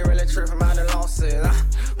 we ain't really tripping about the losses,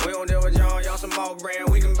 we don't deal with y'all some more brand.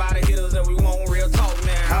 We can buy the hitters that we want, real talk,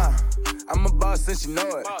 man. I'm a boss since you know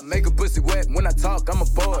it. Make a pussy wet when I talk, I'm a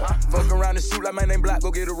forward. Fuck around and shoot like my name Block, go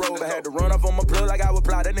get a robe. I had to run off on my plug like I would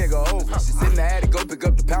ply that nigga over. She sit in the attic, go pick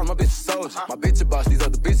up the pound, my bitch a soldier. My bitch a boss, these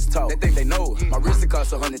other bitches talk, they think they know her. My wrist it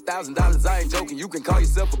costs $100,000, I ain't joking. You can call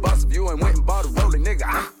yourself a boss if you ain't went and bought a rolling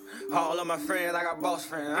nigga. All of my friends, I got boss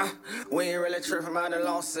friends, we ain't really tripping about the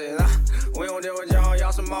losses, we don't deal with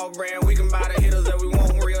y'all some more brand. We can buy the hitters that we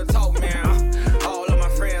want, real talk, man. All of my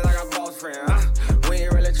friends, I got boss friends, we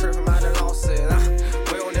ain't really tripping about the losses,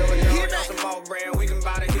 we don't deal with y'all some more brand. We can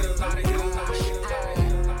buy the hitters,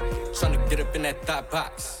 Tryna get up in that thought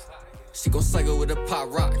box, she gon' cycle with the pop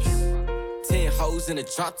rocks. 10 hoes in a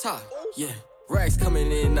drop top, yeah. Rags coming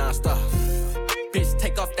in non-stop. Bitch,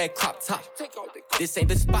 take off that crop top. This ain't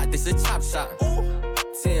the spot, this a chop shop.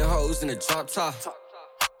 10 hoes in a drop top.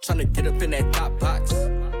 Tryna get up in that thought box.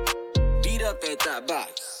 Beat up that thought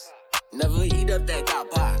box. Never eat up that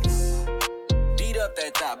thought box. Beat up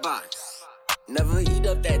that thought box. Never eat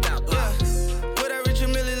up that thought box. With that Richard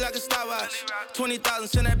Mille like a stopwatch. 20,000,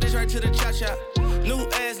 send that bitch right to the cha-cha. New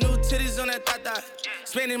ass, new titties on that thot-thot.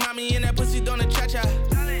 Spanish mommy in that pussy doing the cha-cha.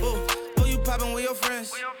 Ooh, you poppin' with your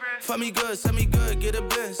friends. Fuck me good, send me good, get a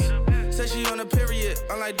Benz. Say she on a period,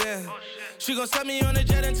 I'm like damn. She gon' set me on a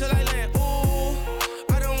jet until I land. Ooh,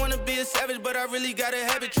 I don't wanna be a savage, but I really got a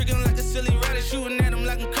habit. Tricking like a silly rabbit, shooting at him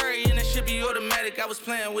like I'm Curry, and that shit be automatic. I was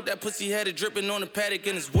playing with that pussy, had it dripping on the paddock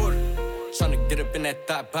in his water. Tryna get up in that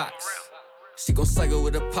thought box. She gon' cycle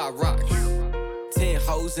with a pop rock. 10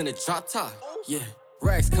 hoes in a drop top. Yeah,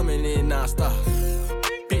 racks coming in non-stop.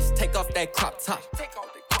 Bitch, take off that crop top.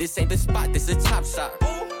 This ain't the spot, this a chop shop. 10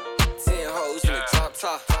 hoes in a drop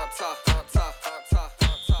top.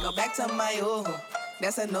 Go back to my Uhu,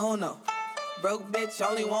 that's a no-no. Broke bitch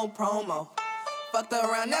only want promo. Fucked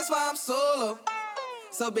around, that's why I'm solo.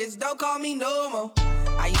 So bitch, don't call me no more.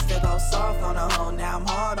 I used to go soft on a hoe, now I'm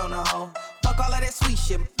hard on a hoe. Fuck all of that sweet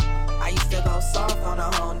shit. I used to go soft on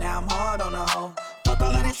a hoe, now I'm hard on a hoe. Fuck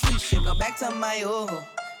all of that sweet shit. Go back to my Uhu,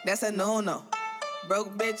 that's a no-no.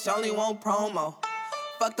 Broke bitch only want promo.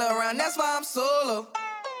 Fucked around, that's why I'm solo.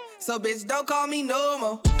 So bitch, don't call me no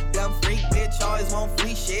more. Dumb freak bitch always want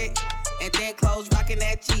free shit. And then clothes rockin'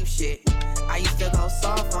 that cheap shit. I used to go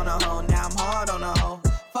soft on a hoe, now I'm hard on a hoe.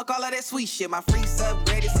 Fuck all of that sweet shit, my freaks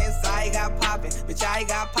upgraded since I got poppin'. Bitch, I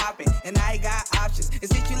got poppin', and I got options. And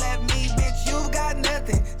since you left me, bitch, you got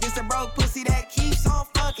nothing. Just a broke pussy that keeps on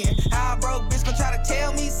fucking. How a broke bitch gon' try to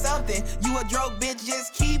tell me something? You a broke bitch,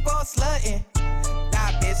 just keep on slutting.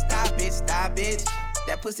 Stop bitch, stop bitch, stop bitch.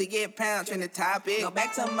 That pussy get pound, trying to top it. Go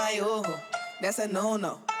back to my Uhu, that's a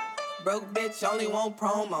no-no. Broke bitch only want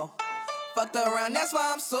promo. Fucked around, that's why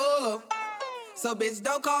I'm solo. So bitch,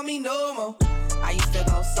 don't call me no more. I used to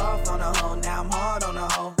go soft on a hoe, now I'm hard on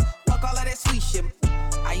a hoe. Fuck all of that sweet shit.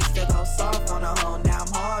 I used to go soft on a hoe, now I'm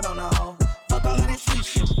hard on a hoe. Fuck all of that sweet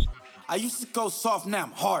shit. I used to go soft, now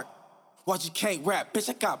I'm hard. Watch you can't rap, bitch,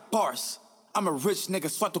 I got bars. I'm a rich nigga,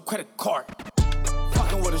 swipe the credit card.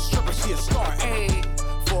 Fucking with a stripper, she a star, ayy.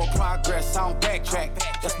 Full progress, I don't backtrack.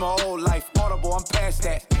 That's my old life, audible, I'm past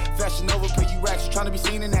that. Fashion over, pay you racks, you tryna be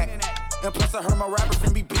seen in that. And plus I heard my rappers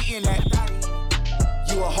can be beating that.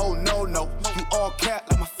 You a whole no-no, you all cap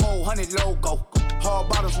like my 400 logo. Hard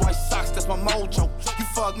bottoms, white socks, that's my mojo. You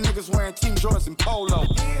fuck niggas wearing Team Jordans and Polo.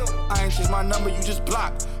 I ain't changed my number, you just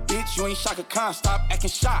blocked. Bitch, you ain't Shaka Khan, stop acting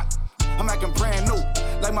shocked. I'm acting brand new,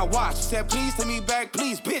 like my watch. She said, please take me back,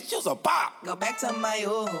 please, bitch, you's a bop. Go back to my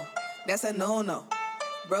Uhu, that's a no-no.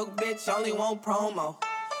 Broke bitch only want promo.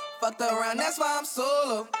 Fucked around, that's why I'm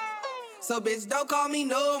solo. So bitch, don't call me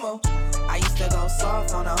no more. I used to go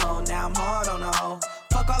soft on a hoe, now I'm hard on a hoe.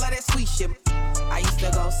 Fuck all of that sweet shit. I used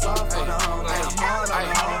to go soft on a hoe, now I'm hard on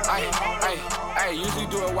a hoe. Hey, usually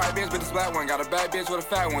do a white bitch, but this black one got a bad bitch with a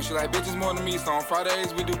fat one. She like bitches more than me, so on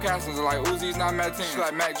Fridays we do castings. Like Uzi's not Matt Team. She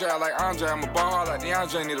like Mac J, I like Andre. I'm a ball hard like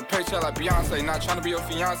DeAndre. Need a paycheck like Beyonce. Not trying to be your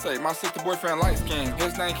fiance. My sister boyfriend light skin.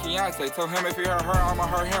 His name Keontae. Tell him if he hurt her, I'ma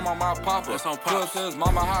hurt him on my papa. That's on Pops. To his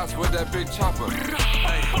mama house with that big chopper.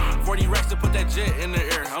 Hey, 40 racks to put that jet in the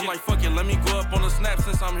air. I'm like, fuck it, let me go up on the snap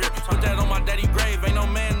since I'm here. Put that on my daddy grave, ain't no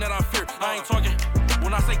man that I fear. I ain't talking.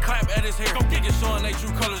 When I say clap at his hair, niggas showing they true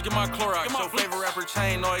colors, get my Clorox. Your favorite rapper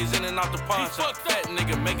chain noise in and out the pawn shop. Fat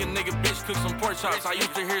nigga, make a nigga bitch cook some pork chops. I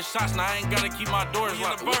used to hear shots, now I ain't gotta keep my doors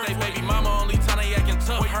locked. With they baby mama, only time they acting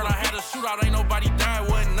tough. Heard I had a shootout, ain't nobody died,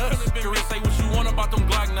 wasn't us. Curious, say what you want about them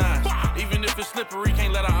Glock 9s. Even if it's slippery,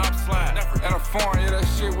 can't let a op slide. At a farm, yeah, that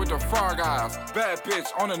shit with the frog eyes. Bad bitch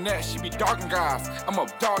on the net, she be dogging guys. I'ma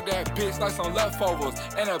dog that bitch like some leftovers.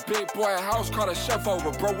 And a big boy house called a chef over.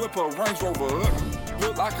 Bro, whip a Range Rover.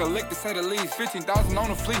 Built like a lick to say the least. 15,000 on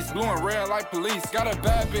the fleece, blue and red like police. Got a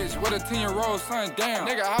bad bitch with a 10-year-old son, damn.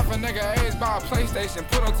 Nigga, half a nigga age by a PlayStation.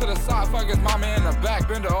 Put her to the side, fuck his mama in the back.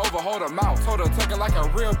 Bend her over, hold her mouth. Told her take her like a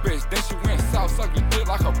real bitch. Then she went south, suck your dick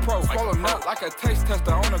like a pro. Swallow nut like a taste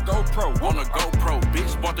tester on a GoPro. On a GoPro,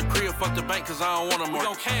 bitch. Bought the crib, fuck the bank, cause I don't want them more.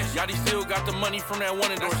 Yachty still got the money from that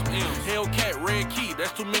one endorsement. Hellcat, red key,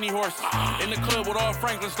 that's too many horses. In the club with all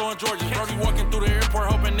Franklin store in Georgia. Brody walking through the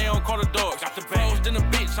airport, hoping they don't call the dogs. Got the closed in the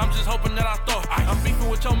bitch, I'm just hoping that I thought. I'm beefing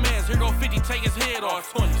with your mans, here go 50, take his head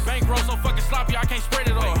off. 20. Bankroll so fucking sloppy, I can't spread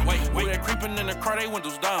it off. Wait, that creeping in the car, they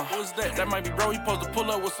windows down. Who is that? That might be bro, he supposed to pull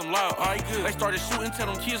up with some loud. Alright, good. They started shooting, tell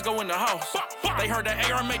them kids go in the house. They heard that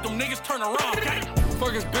AR make them niggas turn around.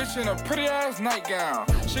 Fuck his bitch in a pretty ass nightgown.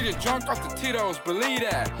 She get drunk off the Tito's, believe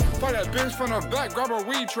that. Fuck that bitch from the back, grab her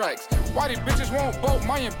weed tracks. Why these bitches won't bolt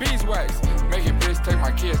Mayan beeswax? Make a bitch take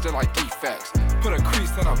my kids, they're like defects. Put a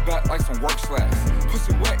crease in her back like some work slacks.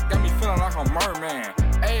 Pussy wet, got me feeling like a merman.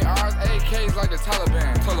 ARs, AKs like the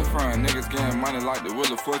Taliban. Tell a friend, niggas getting money like the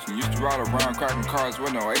Wheel of Fortune. Used to ride around cracking cars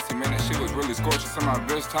with no 18 minutes. She was really scorching. Some my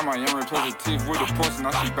bitch, time I am replace her teeth with a porcelain.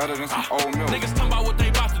 Now she better than some old milk. Niggas talking about what they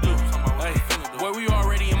about to do. Hey, boy, we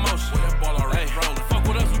already in motion. Hey, fuck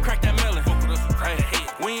with us, we crack that melon. Hey,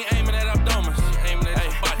 we ain't aiming at abdomens.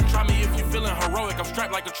 Try me if you feeling heroic, I'm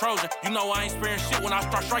strapped like a Trojan. You know I ain't sparing shit when I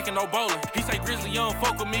start striking no bowling. He say Grizzly young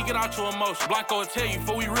folk with me, get out your emotion. Blanco will tell you,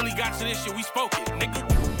 before we really got to this shit, we spoke it, nigga.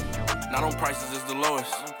 Not on prices is the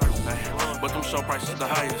lowest, but them show prices the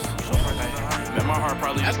highest. Met my heart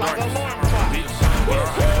probably That's the like darkest. an alarm clock.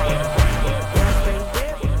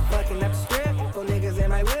 Fucking up the strip, for niggas in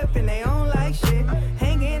my whip and they don't like shit.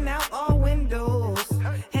 Hanging out all windows,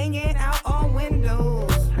 hanging out all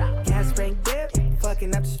windows. Gas tank dip,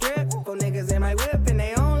 fucking up the strip, for niggas in my whip and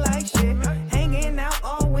they don't like shit. Hanging out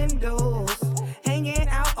all windows, hanging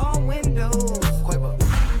out all windows. Quavo,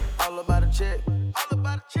 all about a check, all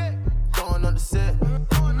about a check. Going up the set,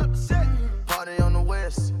 going up the set. Party on the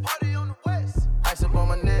west, party on the west. Ice up on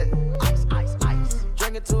my neck, ice, ice, ice.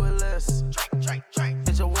 Drink it to it less, drink, drink, drink.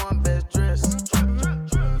 Get your one best dress,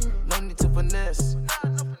 no need to finesse.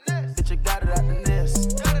 Bitch, you got it out the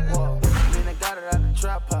nest. Whoa, then I got it out the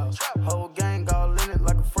trap house. Whole gang all in it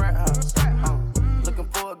like a frat house. Looking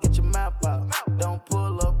for it, get your map out. Don't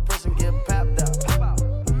pull up, press and get papped out.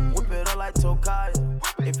 Whip it up like Tokaya.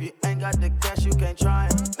 If you ain't got the cash, you can't try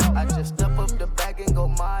it. I just step up the bag and go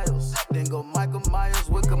miles. Then go Michael Myers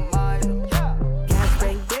with Kamaya. Gas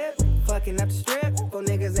tank dip, fucking up the strip, for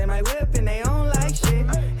niggas in my whip and they don't like shit.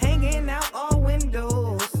 Hanging out all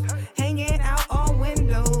windows, hanging out all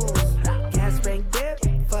windows. Gas tank dip,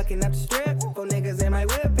 fucking up the strip, for niggas in my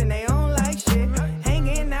whip and they don't like shit.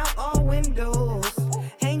 Hanging out all windows,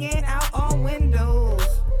 hanging out all windows.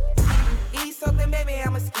 Eat something, baby,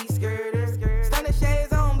 I'm a ski skirter. Stunning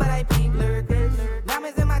shades on, but I peep lurkers.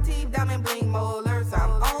 Diamonds in my teeth, diamond bling molars.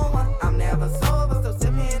 I'm on one, I'm never sober, still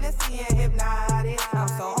sipping and seeing hypnotic. I'm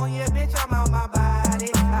so on your bitch, I'm out my body.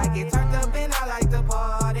 I get turned up and I like to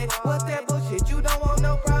party. What's that bullshit? You don't want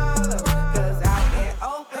no problem. Cause out in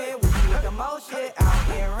Oakland, we be with the most shit. Out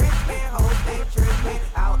in Richmond, hoes they tripping.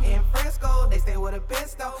 Out in Frisco, they stay with a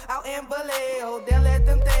pistol. Out in Vallejo, they'll let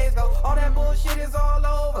them things go. All that bullshit is all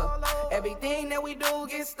over. Everything that we do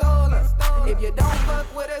gets stolen. If you don't fuck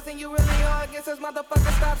with us and you really are against us,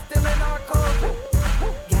 motherfucker, stop stealing our culture.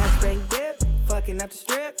 Gas tank dip, fucking up the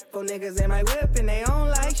strip, for niggas in my whip and they don't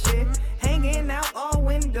like shit. Hanging out all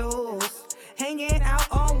windows, hanging out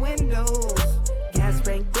all windows. Gas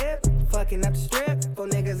tank dip, fucking up the strip, for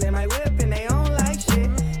niggas in my whip and they don't like shit.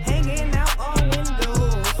 Hanging out all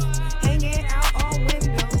windows, hanging out all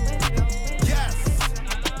windows. Yes,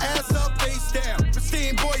 ass up, face down.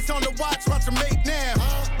 Pristine boys on the watch them make now.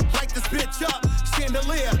 Light this bitch up,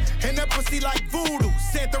 chandelier, and that pussy like voodoo,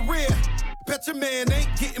 Santeria. Bet your man ain't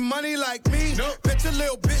getting money like me. Nope. Bet your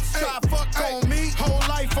little bitch try fuck on me. Whole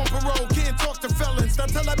life on parole, can't talk to felons. Now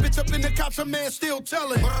tell that bitch up in the cops, a man still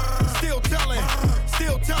telling. Still telling,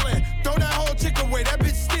 still telling. Throw that whole chick away, that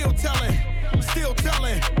bitch still telling. Still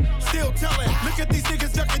telling, still telling. Look at these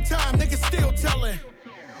niggas ducking time, niggas still telling.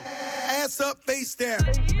 Ass up, face down.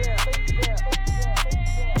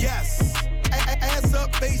 Yes. Ass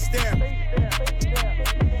up, face down.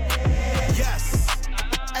 Yes.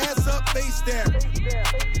 Ass up, face down.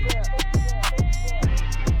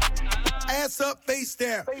 Ass up, face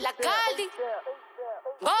down. La Caldi.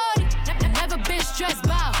 Body. Never been stressed by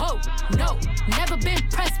a hoe. No. Never been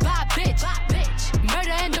pressed by a bitch.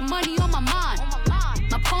 Murder and the money on my mind.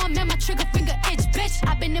 My palm and my trigger finger itch, bitch.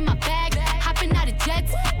 I been in my bag, hopping out of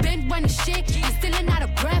jets. Been running shit, I'm still out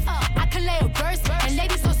of breath. I can lay a verse, and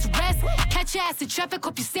ladies on rest. Catch your ass in traffic,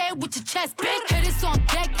 hope you say it with your chest, bitch. Hit this on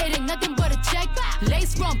deck, it ain't nothing but a check.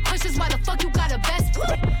 Lace from pushes, why the fuck you got a vest?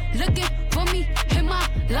 Looking for me, hit my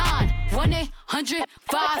line.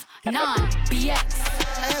 1-800-59-BX.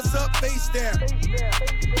 Ass up, face down.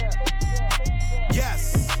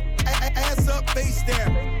 Yes. Ass up, face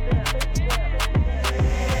down.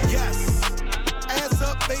 Yes. Ass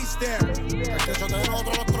up, face down.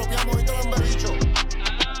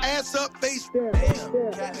 Ass up, face down.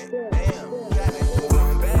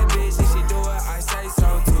 Bad bitch, if she do it, I say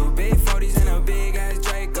so too. Big 40s and a big ass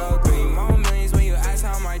Draco. 3 more millions when you ask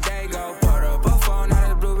how my day go. Put up a phone,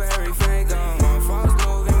 not a blueberry Fago. One false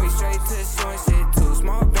move and we straight to short shit. 2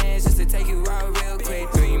 small bands just to take you out real quick.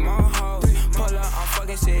 3 more hoes, pull up, I'm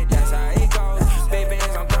fucking shit. That's how it goes. Big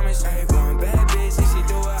bands, I'm coming straight. One bad bitch, if she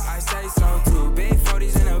do it, I say so too. Big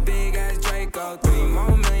 40s and a big ass Draco. 3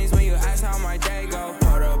 more millions when you ask how my day go.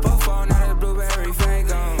 Put up a phone, not a blueberry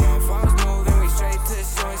Fago. One false move and we straight to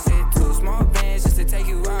short shit. 2 small bands just to take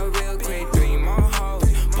you out real quick. 3 more hoes,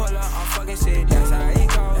 pull up, I'm fucking shit. That's how it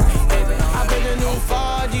goes. I put the new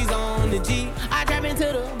 4Gs on the G. I trap into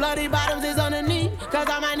the bloody bottoms is underneath. Cause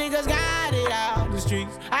all my niggas got it out the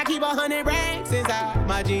streets. I keep 100 racks inside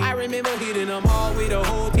my jeans. I remember hitting them all with the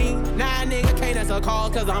whole team. Now a nigga can't answer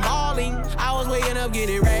calls cause I'm balling. I was waking up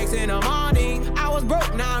getting racks in the morning. I was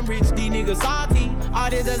broke, now I'm rich, these niggas salty. All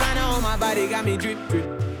this designer on my body got me drip, drip.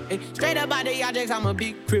 Hey, straight up out the objects, I'm a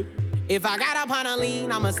big crip. If I got up on a lean,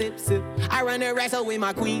 I'm a sip, sip. I run the racks up with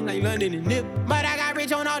my queen like London and Nip. But I got rich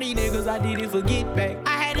Snitch on all these niggas, I didn't forget back.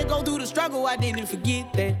 I had to go through the struggle, I didn't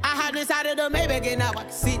forget that. I hopped inside of the Maybach and now I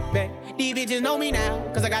can sit back. These bitches know me now,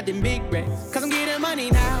 cause I got them big racks. Cause I'm getting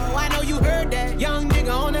money now, I know you heard that. Young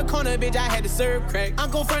nigga on the corner, bitch, I had to serve crack.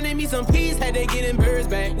 Uncle fronted me some peas, had to get them birds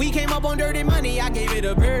back. We came up on dirty money, I gave it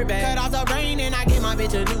a bird back. Cut off the brain and I gave my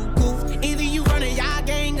bitch a new goof. Either you running y'all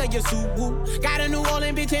gang or you suit. Got a New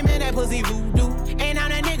Orleans bitch, and man, that pussy voodoo. Ain't on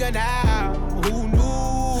that nigga now, who knew?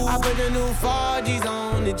 I put the new 4Gs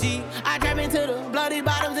on the G. I trap into the bloody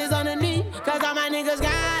bottoms is underneath. Cause all my niggas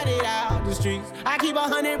got it out the streets. I keep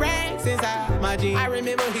 100 racks inside my jeans. I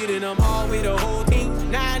remember hitting them all with the whole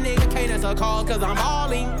team. Now a nigga can't answer calls cause I'm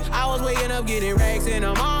balling. I was waking up getting racks in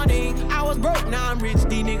the morning. I was broke, now I'm rich,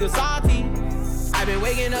 these niggas salty. I been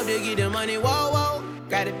waking up to get the money, whoa, whoa.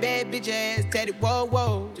 Got a bad bitch ass tatted, whoa,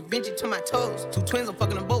 whoa. Da Vinci to my toes, 2 twins, I'm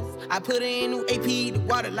fucking them both. I put her in new AP, the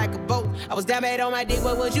water like a boat. I was down bad on my dick,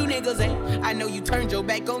 what was you niggas at? I know you turned your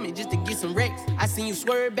back on me just to get some wrecks. I seen you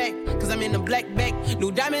swerve back, cause I'm in the black back.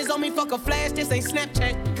 New diamonds on me, fuck a flash, this ain't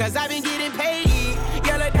Snapchat. Cause I been getting paid.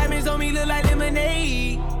 Yellow diamonds on me look like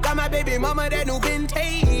lemonade. Got my baby mama that new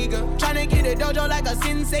Bentayga. Tryna get a dojo like a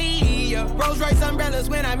sensei. Rolls Royce umbrellas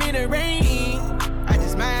when I'm in the rain. I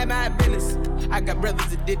just mind my business. I got brothers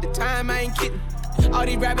that did the time, I ain't kidding. All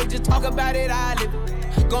these rappers just talk about it, I live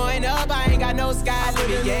it. Going up, I ain't got no sky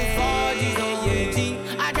limit. Yeah, 4Gs on the G.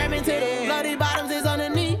 I trap into the bloody bottoms is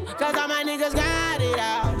underneath. Cause all my niggas got it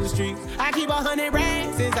out the streets. I keep 100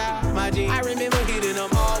 racks inside my jeans. I remember hitting them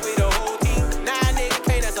all with the whole team. Now a nigga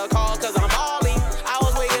can't answer call cause I'm all in. I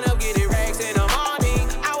was waking up getting racks in the morning.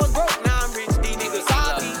 I was broke, now I'm rich, these niggas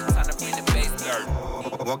salty.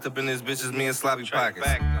 Walked up in this bitch, it's me and sloppy pockets.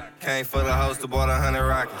 Came for the host, bought 100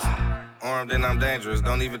 rockets. Armed and I'm dangerous,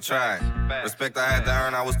 don't even try. Respect I had to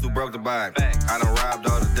earn, I was too broke to buy it. I done robbed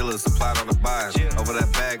all the dealers, supplied all the buyers. Over that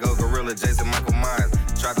bag, go gorilla, Jason Michael Myers.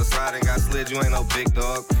 Tried to slide and got slid, you ain't no big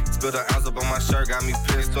dog. Spilled an ounce up on my shirt, got me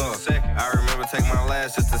pissed off. I remember taking my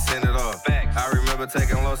last just to send it off. I remember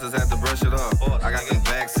taking losses, had to brush it off. I got them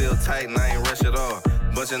bags sealed tight and I ain't rush it off.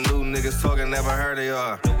 Bunch of new niggas talking, never heard of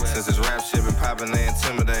y'all. Since this rap shit been poppin', they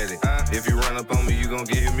intimidated. If you run up on me, you gon'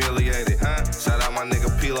 get humiliated. Shout out my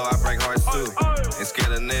nigga Pilo, I break hearts too. And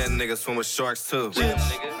scared of Ned niggas swim with sharks too.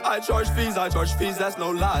 I charge fees, that's no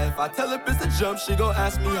lie. If I tell a bitch to jump, she gon'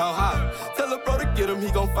 ask me how high. Tell a bro to get him,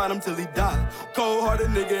 he gon' find him till he die. Cold-hearted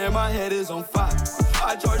nigga and my head is on fire.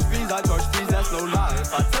 I charge fees, that's no lie.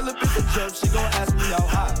 If I tell a bitch to jump, she gon' ask me how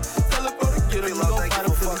high. Tell a bro to get him, he gon' find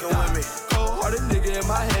him till he die. Cold-hearted nigga and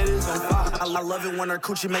my head is on fire. I love it when her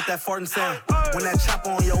coochie make that farting sound. When that chopper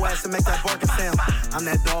on your ass and make that barking sound. I'm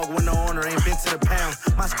that dog with no owner, ain't been to the pound.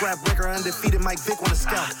 My scrap breaker undefeated, Mike Vick on the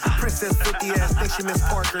scout. Princess 50 ass, think she Miss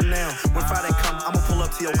Parker now. When Friday come, I'ma pull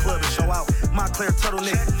up to your club and show out. Montclair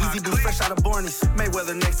turtleneck, easy boots fresh out of Barney's.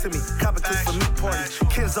 Mayweather next to me, copper clips for meat party.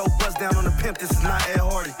 Kenzo buzz down on the pimp, this is not Ed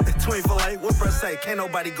Hardy. Twin fillet, what bruh say? Can't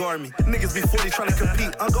nobody guard me. Niggas be 40 trying to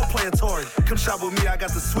compete, I'm gon' play Atari. Come shop with me, I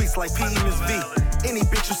got the sweets like P.E. Miss V. Any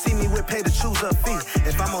bitch you see me with, pay to choose a fee.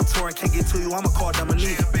 If I'm on tour and can't get to you, I'ma call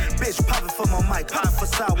Dominique. Bitch, pop it for my mic, pop it for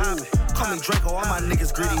Sawu. Call me Draco, all my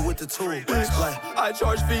niggas greedy with the tool. Like, I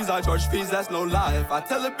charge fees, that's no lie. If I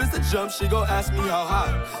tell a bitch to jump, she gon' ask me how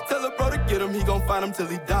high. Tell a bro to get him, he gon' find him till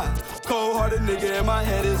he die. Cold-hearted nigga and my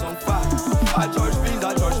head is on fire. I charge fees,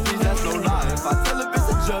 that's no lie. If I tell a bitch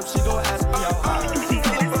to jump, she gon' ask me how high.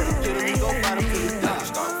 Tell a bro to get him, he gon' find him till he die.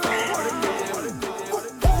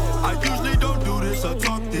 I usually don't do this or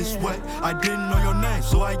talk this way. I didn't know your name,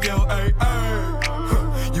 so I yell, ay,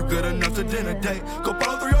 ay. You good enough to dinner date. Go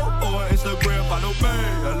follow 304 Instagram, follow me.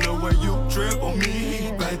 I love where you trip on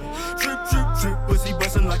me, baby. Trip, pussy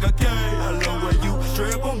bustin' like a K. I love where you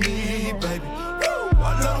strip on me, baby. Woo,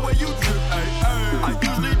 I love the way you trip, ay, ay. I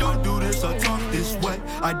usually don't do this or talk this way.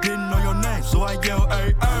 I didn't know your name, so I yell,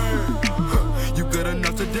 ay, ay. You good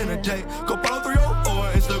enough to dinner date. Go follow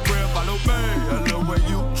 304 Instagram, follow me. I love where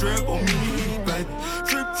you trip on me, baby.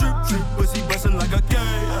 Trip, pussy bustin' like a K.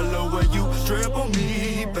 I love where you strip on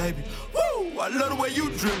me, baby. Woo, I love the way you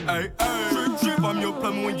drip, ay, ay. Trip, I'm your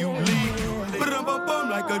plumber when you leave. Put it up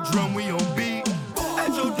like a drum, we on beat.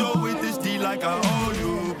 At your door with this D like I owe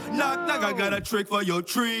you. Knock, I got a trick for your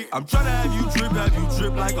tree. I'm tryna have you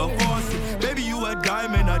drip like a faucet. Baby, you a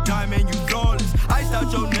diamond, you flawless. Iced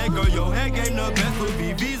out your neck or your head game the best. With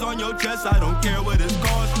BBs on your chest, I don't care what it's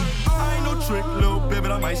costing. I ain't no trick, little bit,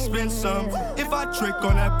 but I might spend some. If I trick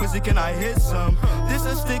on that pussy, can I hit some? This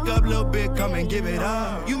a stick up, little bit, come and give it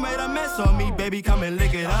up. You made a mess on me, baby, come and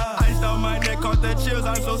lick it up. Iced out my neck, caught the chills,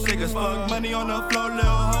 I'm so sick as fuck. Money on the floor, little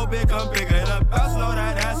hoe, big, come pick it up. I slow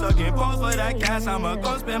that ass again, pose for that cash, I'ma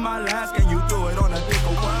go spend my last. Can you do it on a dick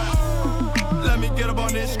or what? Let me get up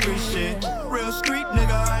on this street shit. Real street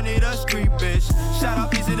nigga, I need a street bitch. Shout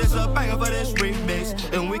out Easy, this a banger for this remix.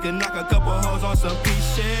 And we can knock a couple hoes on some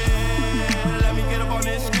piece shit. Let me get up on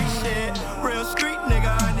this street shit. Real street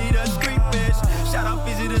nigga, I need a street bitch. Shout out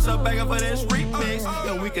Easy, this a banger for this remix.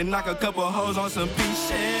 And we can knock a couple hoes on some piece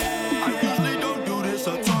shit. I usually don't do this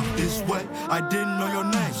or talk this way. I didn't know your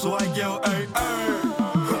name, so I yell, hey, hey.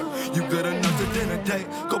 You good enough to dinner date.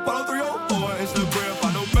 Go follow 304 Instagram,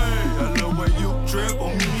 follow me. I love when you trip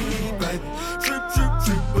on me, baby. Trip, trip,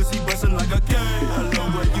 trip, pussy bustin' like a gay. I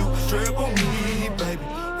love when you trip on me, baby.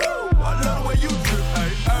 Woo! I love when you